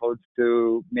 24/7 as opposed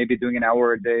to maybe doing an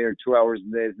hour a day or 2 hours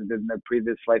a day as they did in their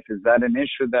previous life, is that an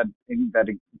issue that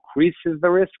increases the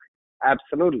risk?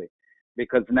 Absolutely.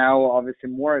 Because now obviously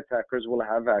more attackers will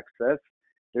have access.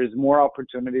 There's more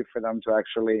opportunity for them to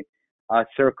actually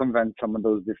circumvent some of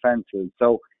those defenses.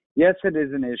 So yes, it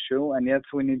is an issue, and yes,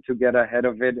 we need to get ahead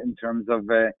of it in terms of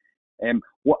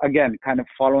again, kind of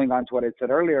following on to what I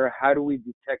said earlier, how do we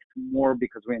detect more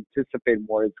because we anticipate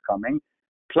more is coming?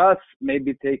 Plus,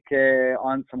 maybe take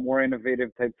on some more innovative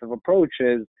types of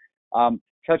approaches,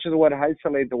 such as what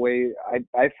Hysolate, the way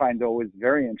I find always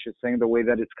very interesting, the way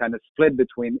that it's kind of split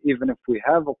between, even if we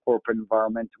have a corporate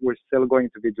environment, we're still going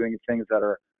to be doing things that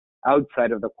are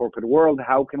outside of the corporate world.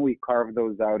 How can we carve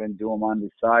those out and do them on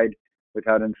the side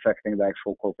without infecting the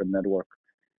actual corporate network?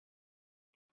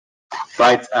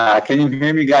 Right. Can you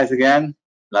hear me guys again?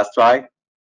 Last try.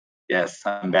 Yes,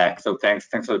 I'm back. So thanks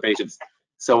for the patience.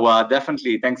 So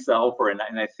definitely thanks, Ofer. And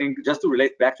I think just to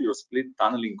relate back to your split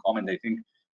tunneling comment, I think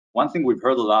one thing we've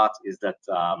heard a lot is that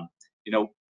you know,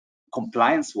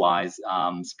 compliance-wise,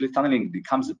 split tunneling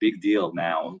becomes a big deal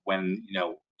now. When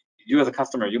you as a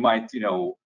customer, you might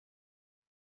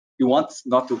you want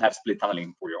not to have split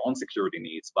tunneling for your own security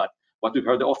needs, but what we've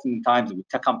heard oftentimes with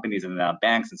tech companies and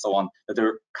banks and so on, that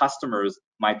their customers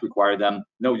might require them,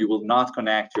 no, you will not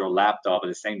connect your laptop at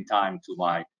the same time to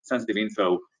my sensitive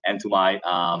info and to my,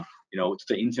 to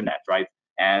the internet, right?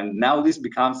 And now this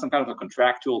becomes some kind of a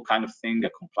contractual kind of thing, a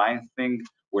compliance thing,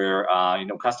 where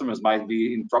customers might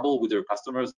be in trouble with their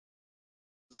customers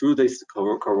through this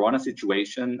corona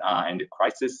situation and the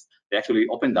crisis. They actually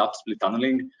opened up split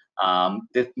tunneling.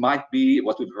 That might be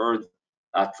what we've heard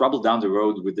trouble down the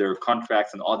road with their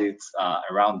contracts and audits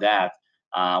around that,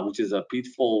 which is a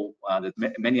pitfall that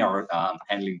many are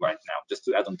handling right now. Just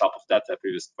to add on top of that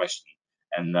previous question.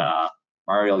 And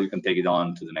Mariel, you can take it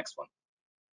on to the next one.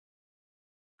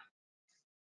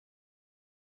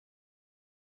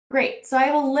 Great. So I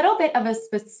have a little bit of a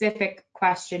specific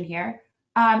question here.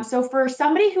 So for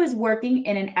somebody who is working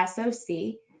in an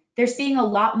SOC, they're seeing a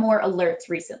lot more alerts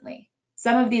recently.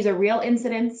 Some of these are real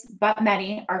incidents, but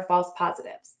many are false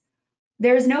positives.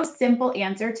 There is no simple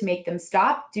answer to make them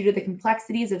stop due to the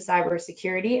complexities of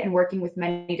cybersecurity and working with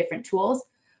many different tools,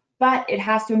 but it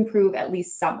has to improve at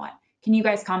least somewhat. Can you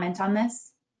guys comment on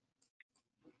this?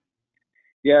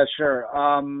 Yeah, sure.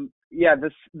 Yeah,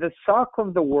 the SOC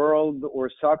of the world or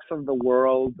SOCs of the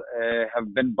world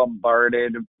have been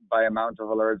bombarded by amount of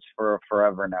alerts for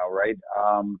forever now, right?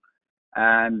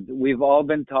 And we've all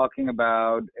been talking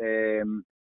about the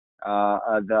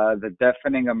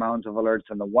deafening amount of alerts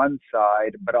on the one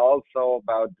side, but also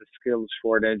about the skills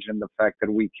shortage and the fact that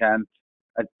we can't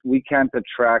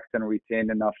attract and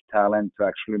retain enough talent to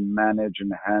actually manage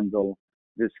and handle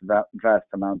this vast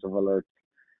amount of alerts.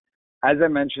 As I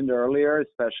mentioned earlier,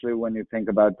 especially when you think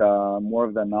about more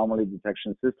of the anomaly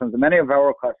detection systems, many of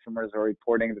our customers are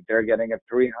reporting that they're getting a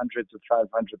 300 to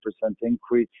 500%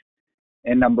 increase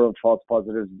in number of false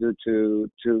positives due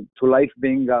to life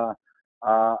being a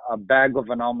bag of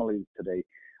anomalies today.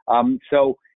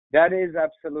 So that is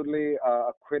absolutely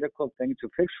a critical thing to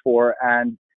fix for.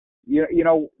 And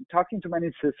talking to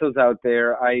many CISOs out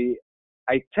there, I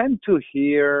tend to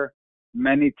hear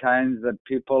many times that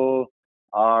people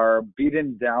are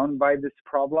beaten down by this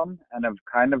problem and have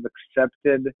kind of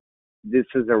accepted this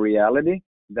as a reality,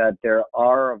 that there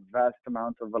are a vast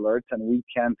amount of alerts and we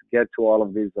can't get to all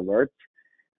of these alerts.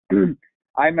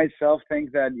 I myself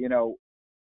think that,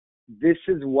 this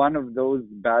is one of those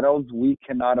battles we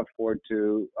cannot afford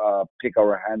to pick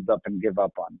our hands up and give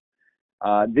up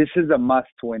on. This is a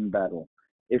must-win battle.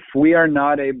 If we are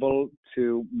not able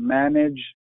to manage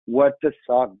what the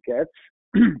SOC gets,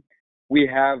 we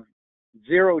have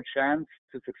zero chance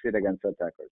to succeed against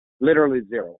attackers. Literally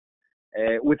zero.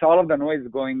 With all of the noise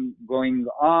going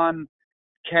on,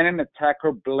 can an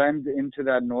attacker blend into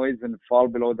that noise and fall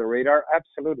below the radar?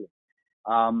 Absolutely.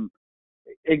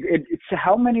 It's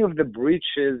how many of the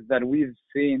breaches that we've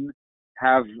seen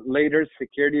have later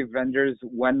security vendors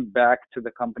went back to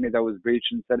the company that was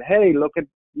breached and said, "Hey, look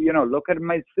at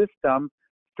my system.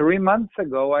 3 months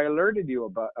ago, I alerted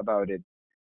you about it."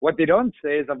 What they don't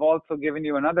say is, "I've also given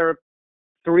you another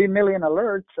 3 million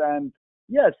alerts, and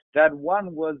yes, that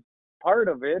one was part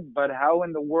of it, but how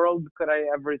in the world could I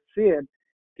ever see it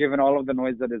given all of the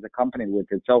noise that is accompanied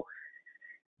with it? So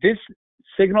this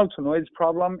signal to noise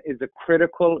problem is a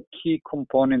critical key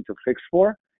component to fix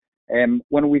for. And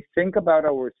when we think about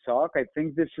our SOC, I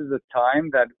think this is a time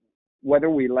that whether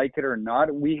we like it or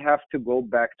not, we have to go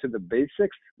back to the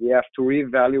basics. We have to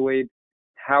reevaluate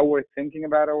how we're thinking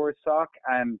about our SOC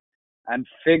and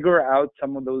figure out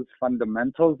some of those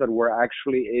fundamentals that we're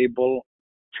actually able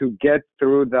to get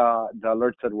through the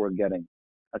alerts that we're getting.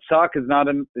 A SOC is not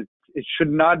it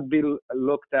should not be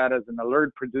looked at as an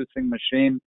alert producing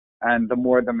machine, and the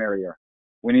more the merrier.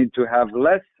 We need to have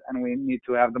less, and we need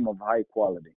to have them of high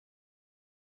quality.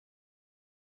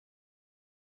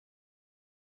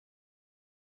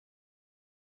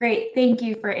 Great, thank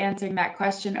you for answering that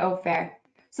question, Ofer.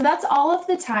 So that's all of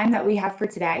the time that we have for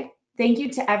today. Thank you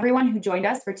to everyone who joined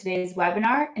us for today's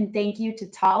webinar, and thank you to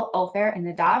Tal, Ofer, and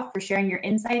Nadav for sharing your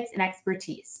insights and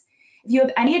expertise. If you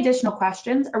have any additional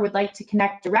questions or would like to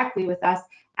connect directly with us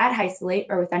at Hysolate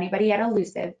or with anybody at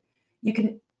Illusive, you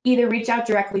can either reach out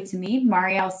directly to me,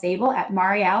 Marielle Sable, at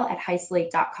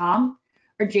marielle@hysolate.com,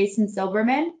 or Jason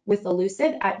Silberman with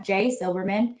Illusive at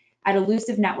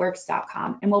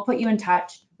jsilberman@illusivenetworks.com, and we'll put you in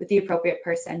touch with the appropriate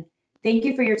person. Thank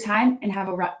you for your time and have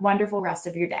a wonderful rest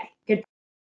of your day. Goodbye.